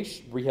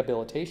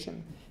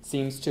rehabilitation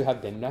seems to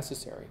have been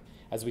necessary,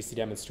 as we see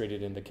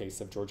demonstrated in the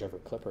case of George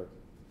Everett Clipper.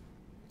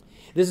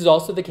 This is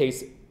also the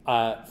case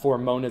for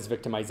Mona's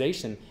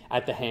victimization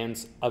at the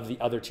hands of the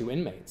other 2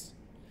 inmates.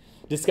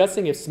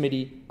 Discussing if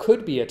Smitty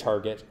could be a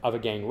target of a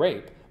gang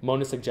rape,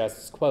 Mona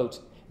suggests, quote,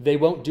 they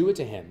won't do it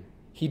to him.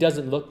 He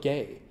doesn't look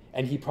gay,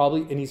 and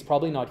he's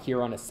probably not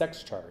here on a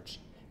sex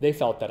charge. They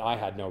felt that I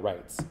had no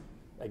rights.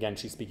 Again,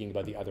 she's speaking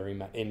about the other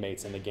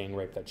inmates and the gang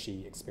rape that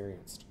she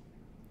experienced.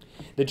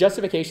 The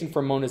justification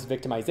for Mona's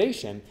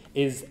victimization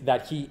is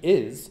that he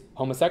is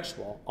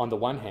homosexual on the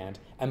one hand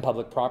and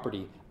public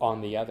property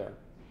on the other.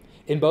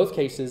 In both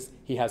cases,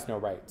 he has no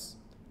rights,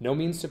 no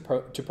means to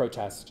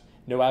protest,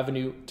 no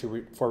avenue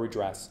for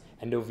redress,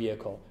 and no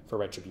vehicle for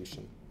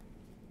retribution.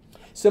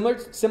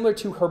 Similar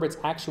to Herbert's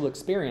actual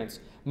experience,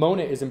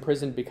 Mona is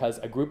imprisoned because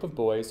a group of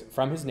boys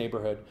from his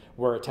neighborhood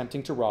were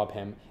attempting to rob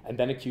him and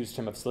then accused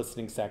him of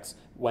soliciting sex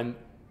when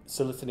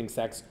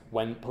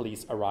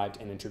police arrived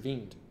and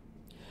intervened.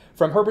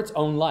 From Herbert's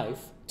own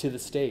life to the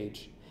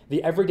stage,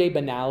 the everyday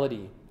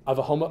banality of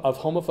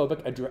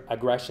homophobic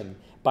aggression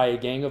by a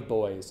gang of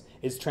boys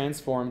is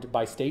transformed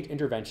by state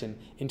intervention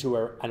into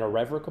an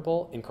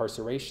irrevocable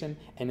incarceration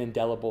and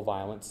indelible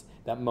violence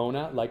that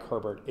Mona, like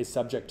Herbert, is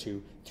subject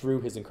to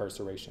through his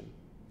incarceration.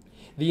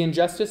 The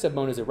injustice of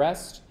Mona's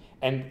arrest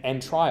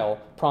and trial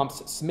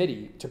prompts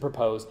Smitty to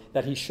propose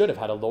that he should have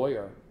had a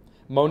lawyer.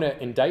 Mona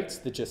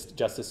indicts the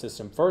justice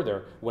system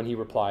further when he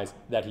replies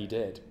that he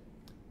did.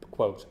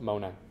 Quote,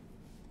 Mona,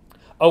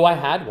 "Oh, I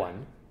had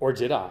one, or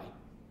did I?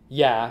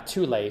 Yeah,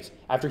 too late.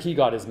 After he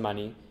got his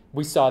money,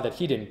 we saw that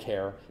he didn't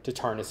care to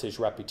tarnish his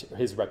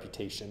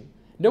reputation.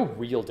 No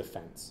real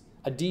defense.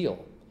 A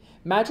deal.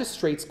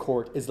 Magistrate's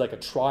court is like a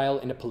trial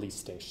in a police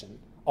station.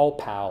 All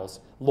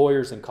pals,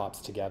 lawyers and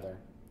cops together.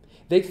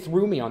 They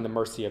threw me on the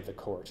mercy of the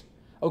court.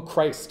 Oh,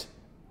 Christ,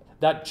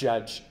 that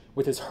judge,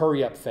 with his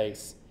hurry-up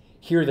face,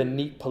 hear the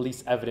neat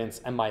police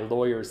evidence and my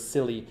lawyer's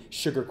silly,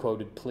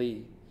 sugar-coated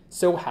plea.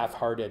 So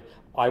half-hearted,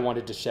 I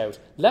wanted to shout,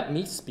 'Let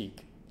me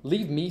speak.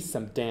 Leave me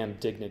some damn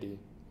dignity.'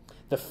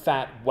 The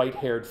fat,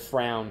 white-haired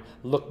frown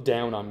looked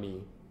down on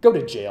me. Go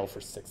to jail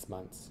for 6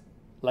 months.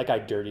 Like I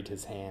dirtied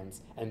his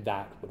hands, and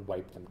that would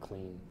wipe them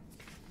clean."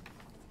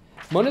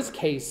 Mona's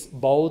case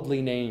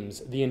boldly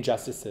names the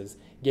injustices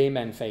gay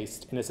men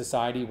faced in a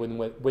society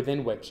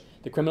within which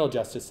the criminal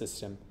justice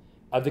system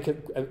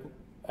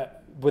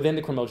within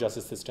the criminal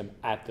justice system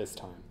at this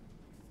time.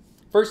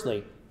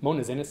 Firstly,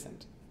 Mona's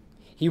innocent.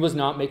 He was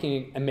not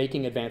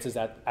making advances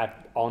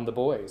on the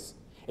boys.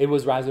 It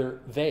was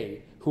rather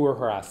they who were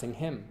harassing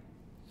him.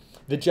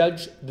 The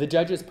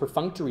judge's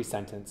perfunctory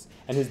sentence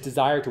and his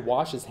desire to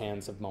wash his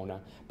hands of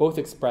Mona both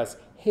express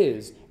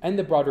his and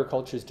the broader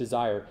culture's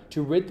desire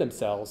to rid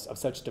themselves of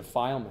such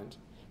defilement,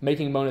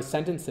 making Mona's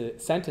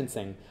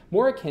sentencing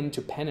more akin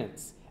to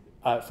penance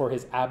for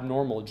his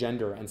abnormal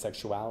gender and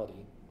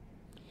sexuality.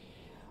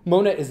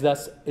 Mona is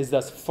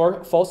thus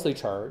falsely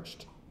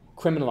charged,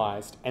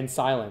 criminalized, and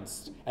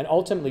silenced, and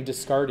ultimately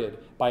discarded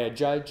by a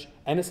judge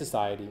and a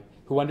society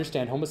who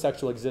understand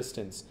homosexual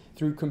existence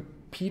through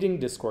competing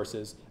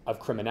discourses of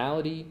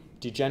criminality,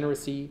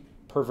 degeneracy,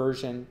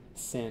 perversion,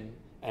 sin,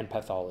 and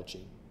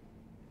pathology.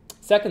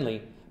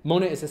 Secondly,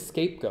 Mona is a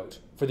scapegoat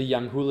for the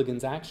young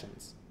hooligan's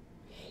actions.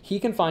 He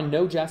can find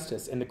no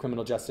justice in the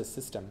criminal justice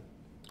system.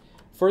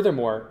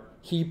 Furthermore,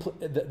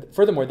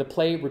 the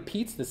play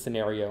repeats the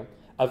scenario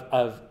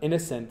of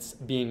innocence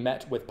being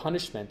met with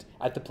punishment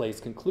at the play's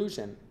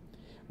conclusion,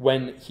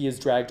 when he is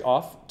dragged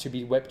off to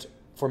be whipped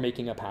for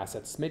making a pass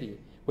at Smitty,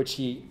 which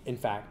he, in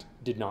fact,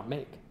 did not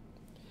make.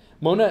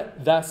 Mona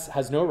thus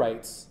has no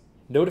rights,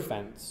 no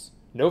defense,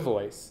 no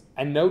voice,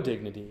 and no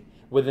dignity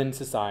within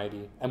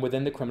society and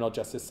within the criminal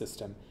justice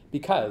system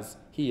because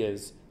he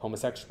is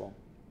homosexual,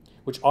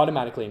 which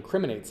automatically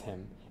incriminates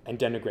him and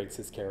denigrates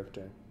his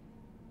character.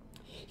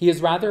 He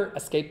is rather a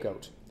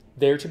scapegoat,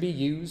 there to be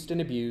used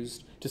and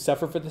abused to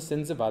suffer for the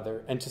sins of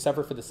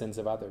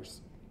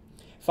others.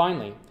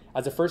 Finally,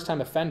 as a first-time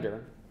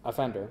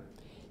offender,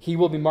 he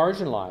will be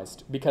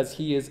marginalized because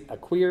he is a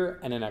queer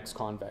and an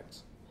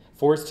ex-convict,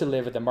 forced to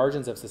live at the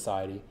margins of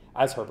society,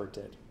 as Herbert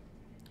did.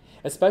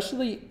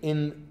 Especially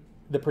in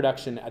the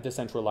production at the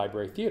Central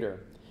Library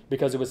Theatre,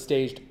 because it was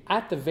staged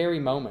at the very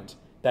moment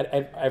that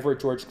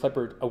Everett George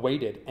Clifford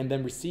awaited and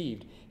then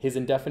received his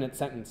indefinite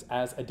sentence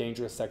as a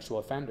dangerous sexual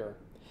offender.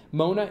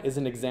 Mona is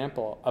an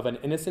example of an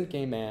innocent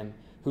gay man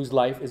whose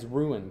life is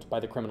ruined by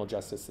the criminal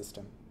justice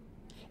system.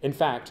 In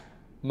fact,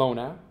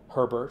 Mona,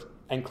 Herbert,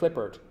 and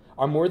Clifford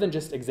are more than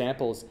just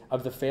examples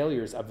of the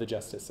failures of the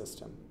justice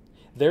system.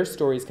 Their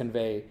stories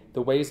convey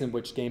the ways in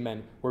which gay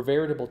men were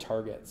veritable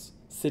targets,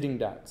 sitting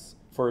ducks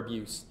for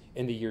abuse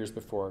in the years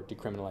before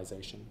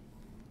decriminalization.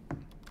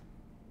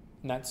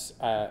 And that's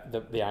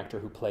the actor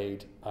who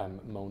played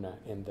Mona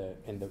in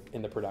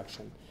the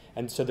production.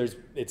 And so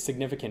it's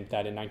significant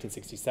that in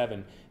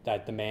 1967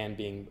 that the man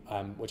being,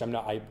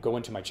 I go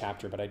into my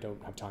chapter, but I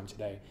don't have time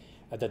today,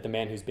 that the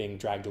man who's being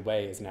dragged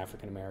away is an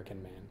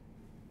African-American man.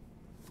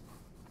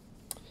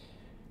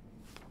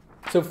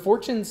 So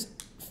Fortune's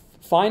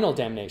final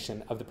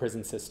damnation of the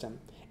prison system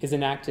is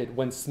enacted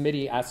when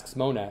Smitty asks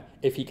Mona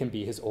if he can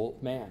be his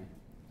old man.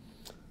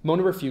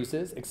 Mona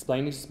refuses,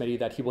 explaining to Smitty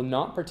that he will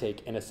not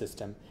partake in a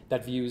system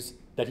that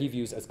he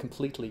views as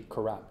completely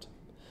corrupt.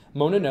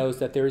 Mona knows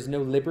that there is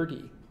no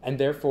liberty and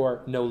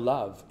therefore no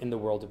love in the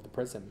world of the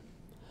prison.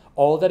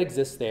 All that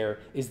exists there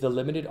is the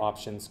limited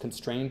options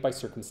constrained by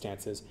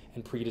circumstances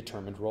and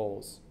predetermined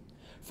roles.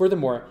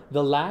 Furthermore,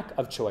 the lack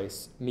of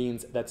choice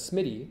means that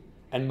Smitty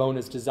and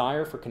Mona's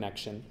desire for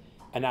connection,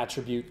 an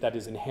attribute that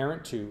is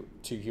inherent to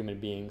human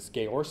beings,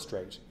 gay or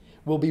straight,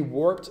 will be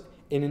warped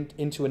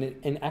into an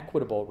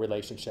inequitable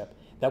relationship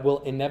that will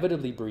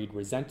inevitably breed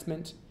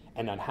resentment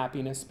and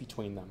unhappiness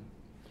between them.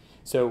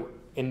 So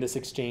in this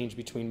exchange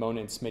between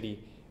Mona and Smitty,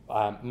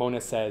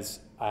 Mona says,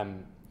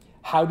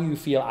 how do you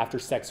feel after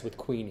sex with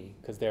Queenie?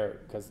 Because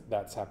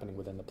that's happening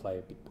within the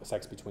play,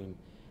 sex between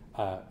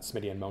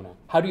Smitty and Mona.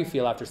 How do you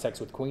feel after sex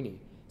with Queenie?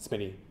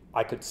 Smitty,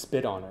 I could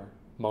spit on her.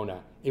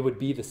 Mona, it would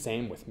be the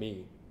same with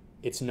me.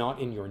 It's not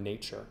in your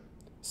nature.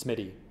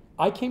 Smitty,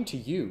 I came to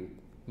you.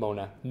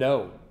 Mona,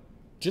 no,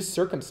 just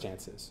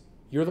circumstances.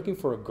 You're looking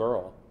for a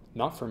girl,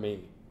 not for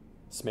me.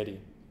 Smitty,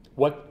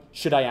 what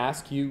should I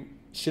ask you?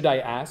 Should I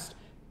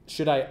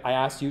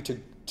ask you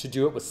to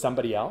do it with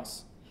somebody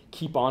else?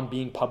 Keep on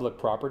being public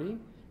property?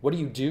 What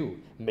do?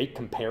 Make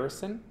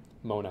comparison?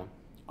 Mona,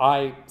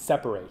 I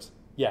separate.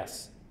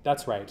 Yes,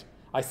 that's right.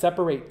 I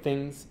separate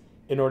things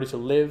in order to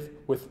live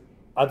with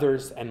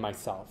others and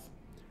myself.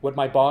 What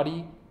my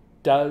body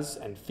does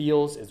and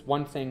feels is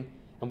one thing,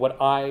 and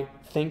what I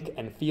think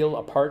and feel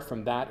apart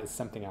from that is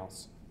something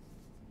else.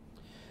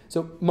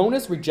 So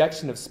Mona's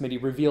rejection of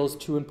Smitty reveals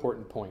two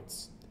important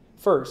points.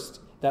 First,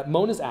 that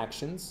Mona's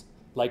actions,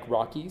 like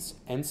Rocky's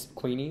and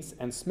Queenie's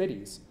and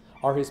Smitty's,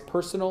 are his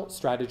personal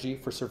strategy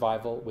for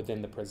survival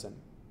within the prison.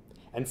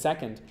 And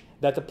second,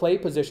 that the play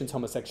positions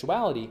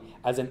homosexuality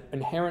as an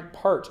inherent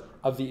part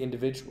of the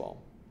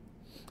individual.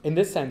 In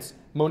this sense,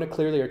 Mona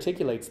clearly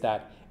articulates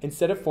that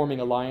instead of forming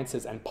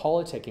alliances and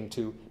politicking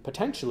to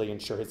potentially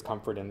ensure his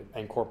comfort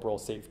and corporal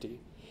safety,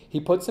 he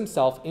puts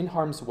himself in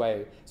harm's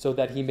way so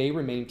that he may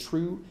remain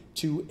true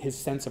to his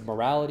sense of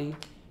morality,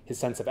 his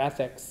sense of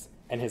ethics,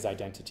 and his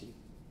identity.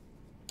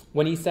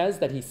 When he says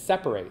that he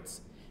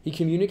separates, he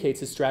communicates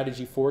his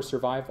strategy for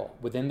survival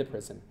within the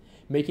prison,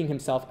 making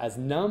himself as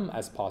numb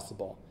as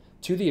possible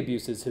to the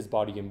abuses his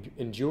body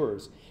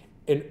endures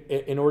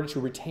in order to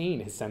retain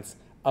his sense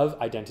of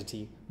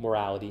identity,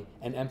 morality,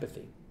 and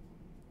empathy.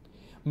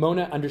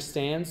 Mona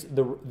understands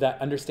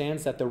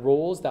that the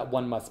roles that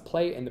one must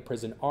play in the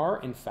prison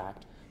are, in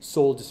fact,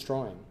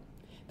 soul-destroying.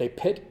 They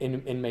pit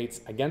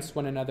inmates against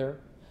one another,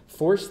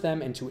 force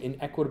them into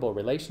inequitable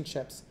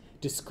relationships,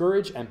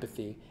 discourage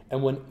empathy,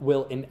 and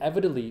will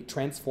inevitably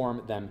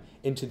transform them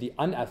into the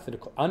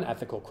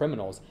unethical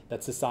criminals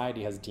that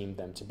society has deemed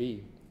them to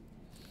be.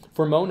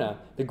 For Mona,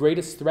 the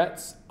greatest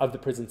threats of the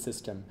prison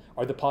system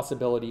are the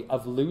possibility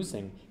of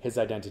losing his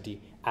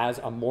identity as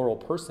a moral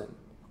person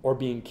or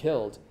being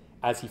killed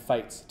as he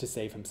fights to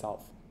save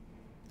himself.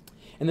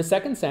 In the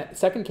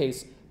second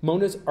case,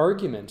 Mona's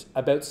argument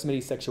about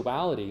Smitty's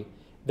sexuality,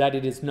 that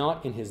it is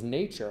not in his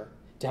nature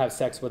to have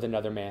sex with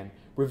another man,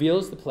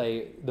 reveals the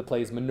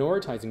play's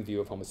minoritizing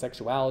view of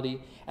homosexuality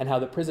and how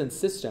the prison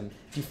system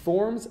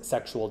deforms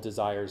sexual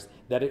desires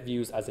that it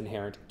views as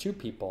inherent to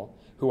people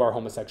who are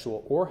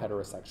homosexual or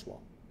heterosexual.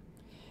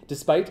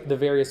 Despite the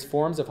various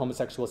forms of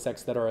homosexual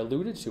sex that are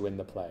alluded to in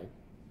the play,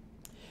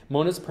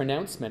 Mona's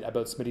pronouncement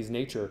about Smitty's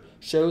nature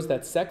shows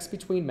that sex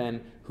between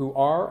men who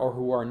are or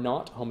who are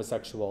not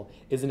homosexual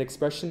is an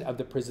expression of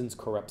the prison's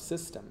corrupt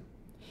system.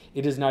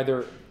 It is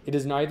either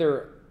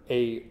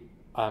a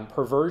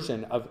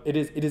perversion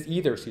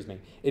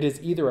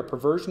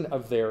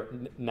of their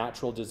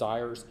natural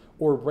desires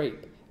or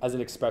rape as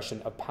an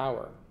expression of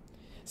power.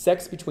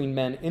 Sex between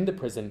men in the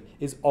prison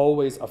is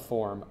always a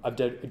form of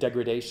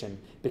degradation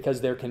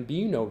because there can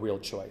be no real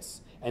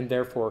choice and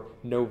therefore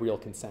no real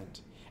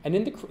consent. And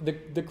in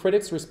the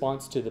critics'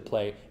 response to the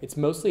play, it's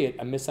mostly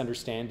a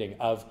misunderstanding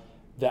of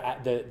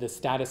the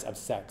status of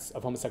sex,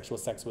 of homosexual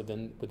sex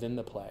within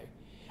the play,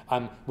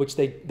 which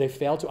they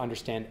fail to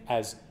understand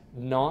as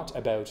not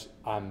about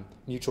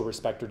mutual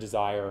respect or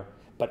desire,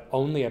 but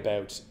only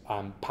about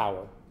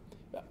power.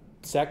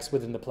 Sex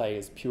within the play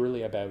is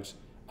purely about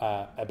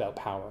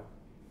power.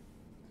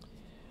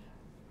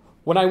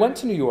 When I went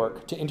to New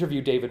York to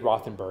interview David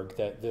Rothenberg,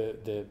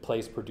 the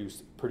play's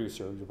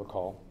producer, you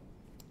recall,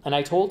 and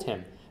I told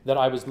him that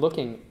I was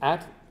looking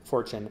at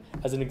Fortune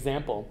as an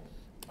example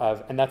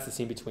of, and that's the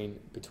scene between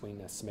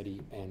Smitty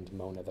and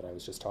Mona that I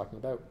was just talking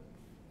about,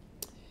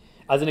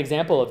 as an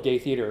example of gay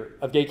theater,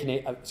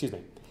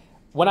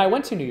 When I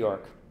went to New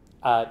York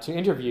to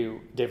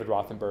interview David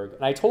Rothenberg,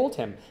 and I told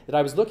him that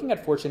I was looking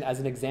at Fortune as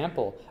an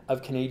example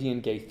of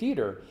Canadian gay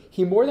theater,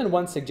 he more than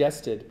once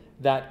suggested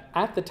that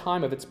at the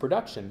time of its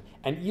production,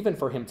 and even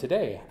for him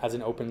today as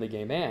an openly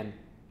gay man,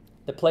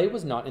 the play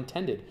was not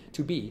intended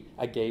to be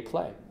a gay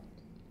play.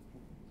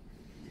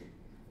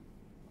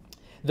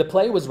 The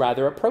play was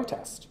rather a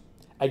protest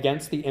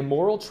against the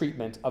immoral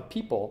treatment of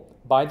people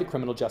by the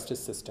criminal justice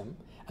system,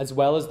 as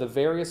well as the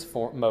various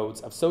modes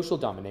of social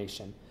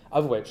domination,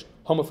 of which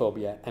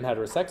homophobia and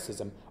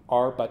heterosexism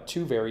are but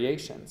two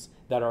variations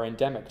that are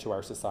endemic to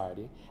our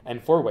society,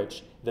 and for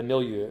which the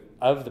milieu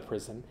of the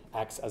prison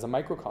acts as a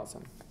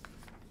microcosm.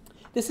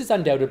 This is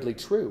undoubtedly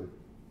true.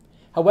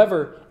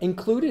 However,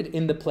 included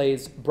in the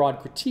play's broad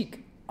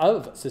critique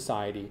of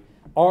society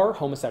are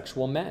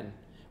homosexual men,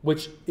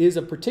 which is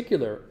of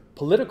particular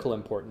political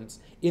importance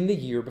in the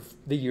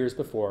years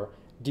before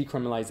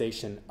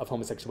decriminalization of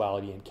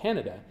homosexuality in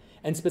Canada,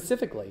 and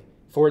specifically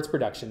for its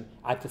production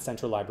at the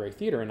Central Library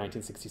Theatre in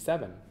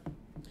 1967.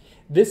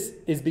 This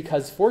is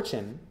because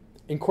Fortune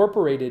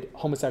incorporated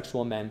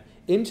homosexual men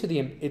into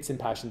its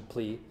impassioned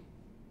plea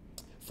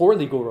for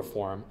legal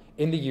reform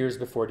in the years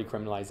before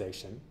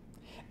decriminalization,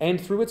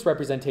 and through its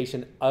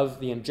representation of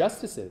the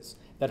injustices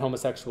that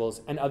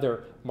homosexuals and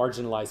other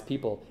marginalized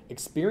people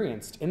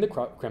experienced in the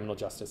criminal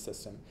justice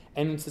system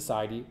and in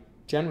society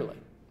generally.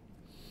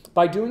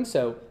 By doing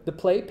so, the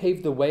play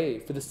paved the way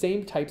for the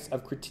same kinds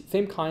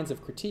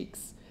of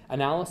critiques,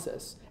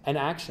 analysis, and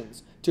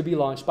actions to be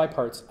launched by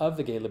parts of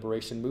the gay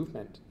liberation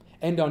movement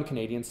and on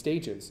Canadian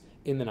stages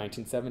in the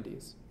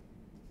 1970s.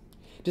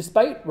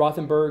 Despite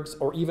Rothenberg's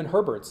or even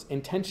Herbert's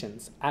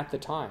intentions at the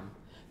time,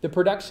 the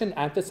production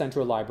at the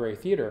Central Library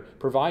Theatre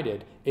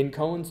provided, in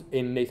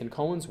Nathan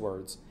Cohen's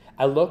words,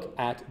 a look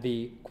at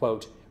the,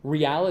 quote,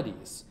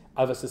 realities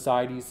of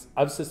society's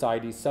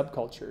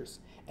subcultures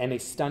and a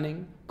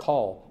stunning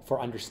call for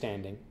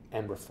understanding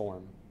and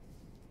reform.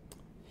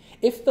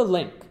 If the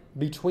link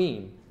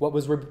between what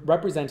was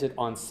represented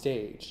on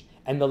stage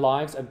and the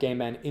lives of gay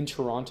men in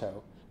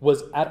Toronto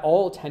was at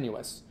all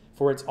tenuous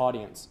for its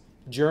audience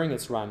during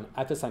its run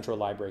at the Central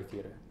Library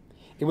Theatre,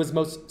 it was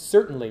most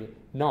certainly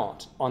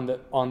not on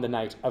the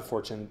night of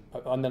Fortune's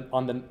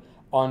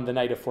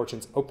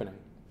opening.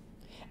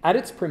 At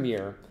its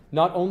premiere,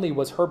 not only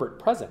was Herbert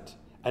present,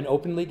 an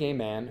openly gay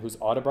man whose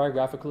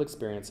autobiographical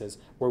experiences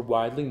were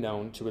widely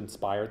known to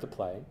inspire the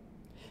play,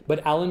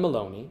 but Alan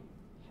Maloney,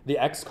 the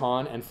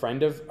ex-con and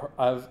friend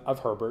of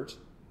Herbert,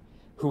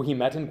 who he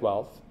met in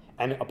Guelph,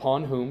 and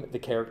upon whom the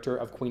character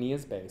of Queenie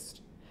is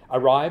based,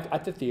 arrived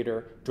at the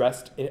theatre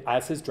dressed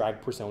as his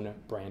drag persona,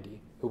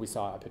 Brandy, who we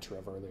saw a picture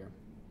of earlier.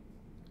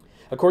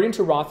 According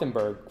to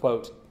Rothenberg,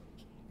 quote,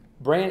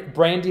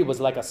 Brandy was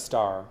like a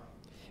star.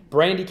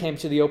 Brandy came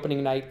to the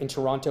opening night in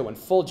Toronto in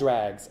full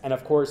drags, and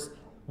of course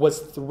was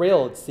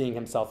thrilled seeing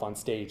himself on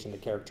stage in the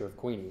character of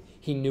Queenie.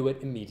 He knew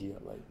it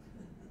immediately.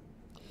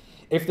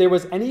 If there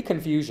was any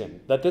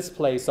confusion that this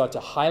play sought to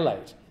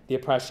highlight the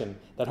oppression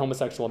that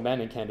homosexual men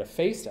in Canada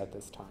faced at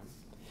this time,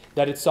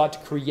 that it sought to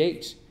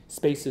create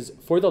spaces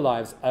for the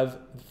lives of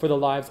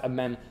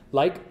men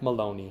like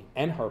Maloney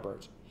and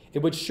Herbert, it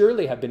would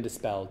surely have been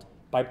dispelled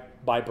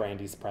by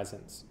Brandy's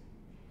presence.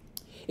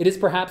 It is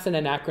perhaps an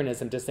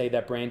anachronism to say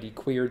that Brandy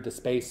queered the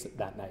space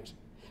that night,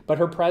 but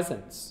her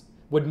presence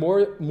would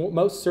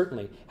most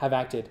certainly have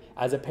acted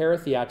as a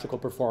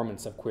paratheatrical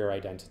performance of queer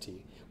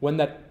identity, one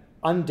that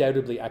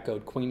undoubtedly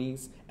echoed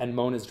Queenie's and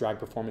Mona's drag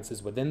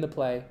performances within the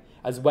play,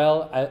 as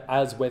well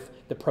as with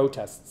the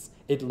protests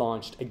it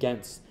launched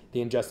against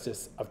the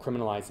injustice of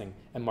criminalizing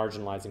and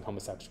marginalizing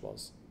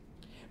homosexuals.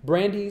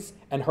 Brandy's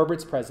and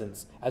Herbert's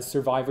presence as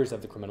survivors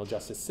of the criminal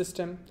justice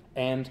system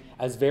and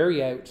as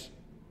very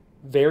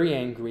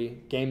angry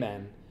gay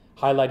men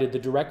highlighted the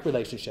direct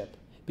relationship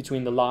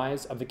between the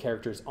lives of the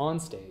characters on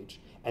stage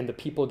and the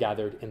people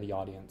gathered in the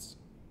audience.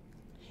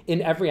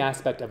 In every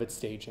aspect of its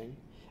staging,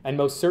 and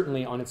most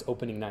certainly on its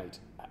opening night,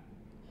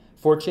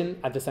 Fortune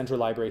at the Central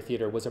Library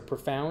Theatre was a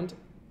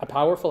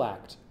powerful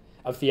act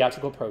of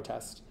theatrical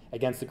protest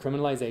against the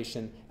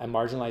criminalization and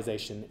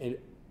marginalization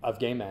of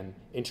gay men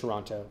in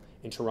Toronto,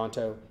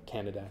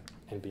 Canada,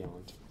 and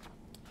beyond.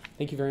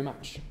 Thank you very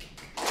much.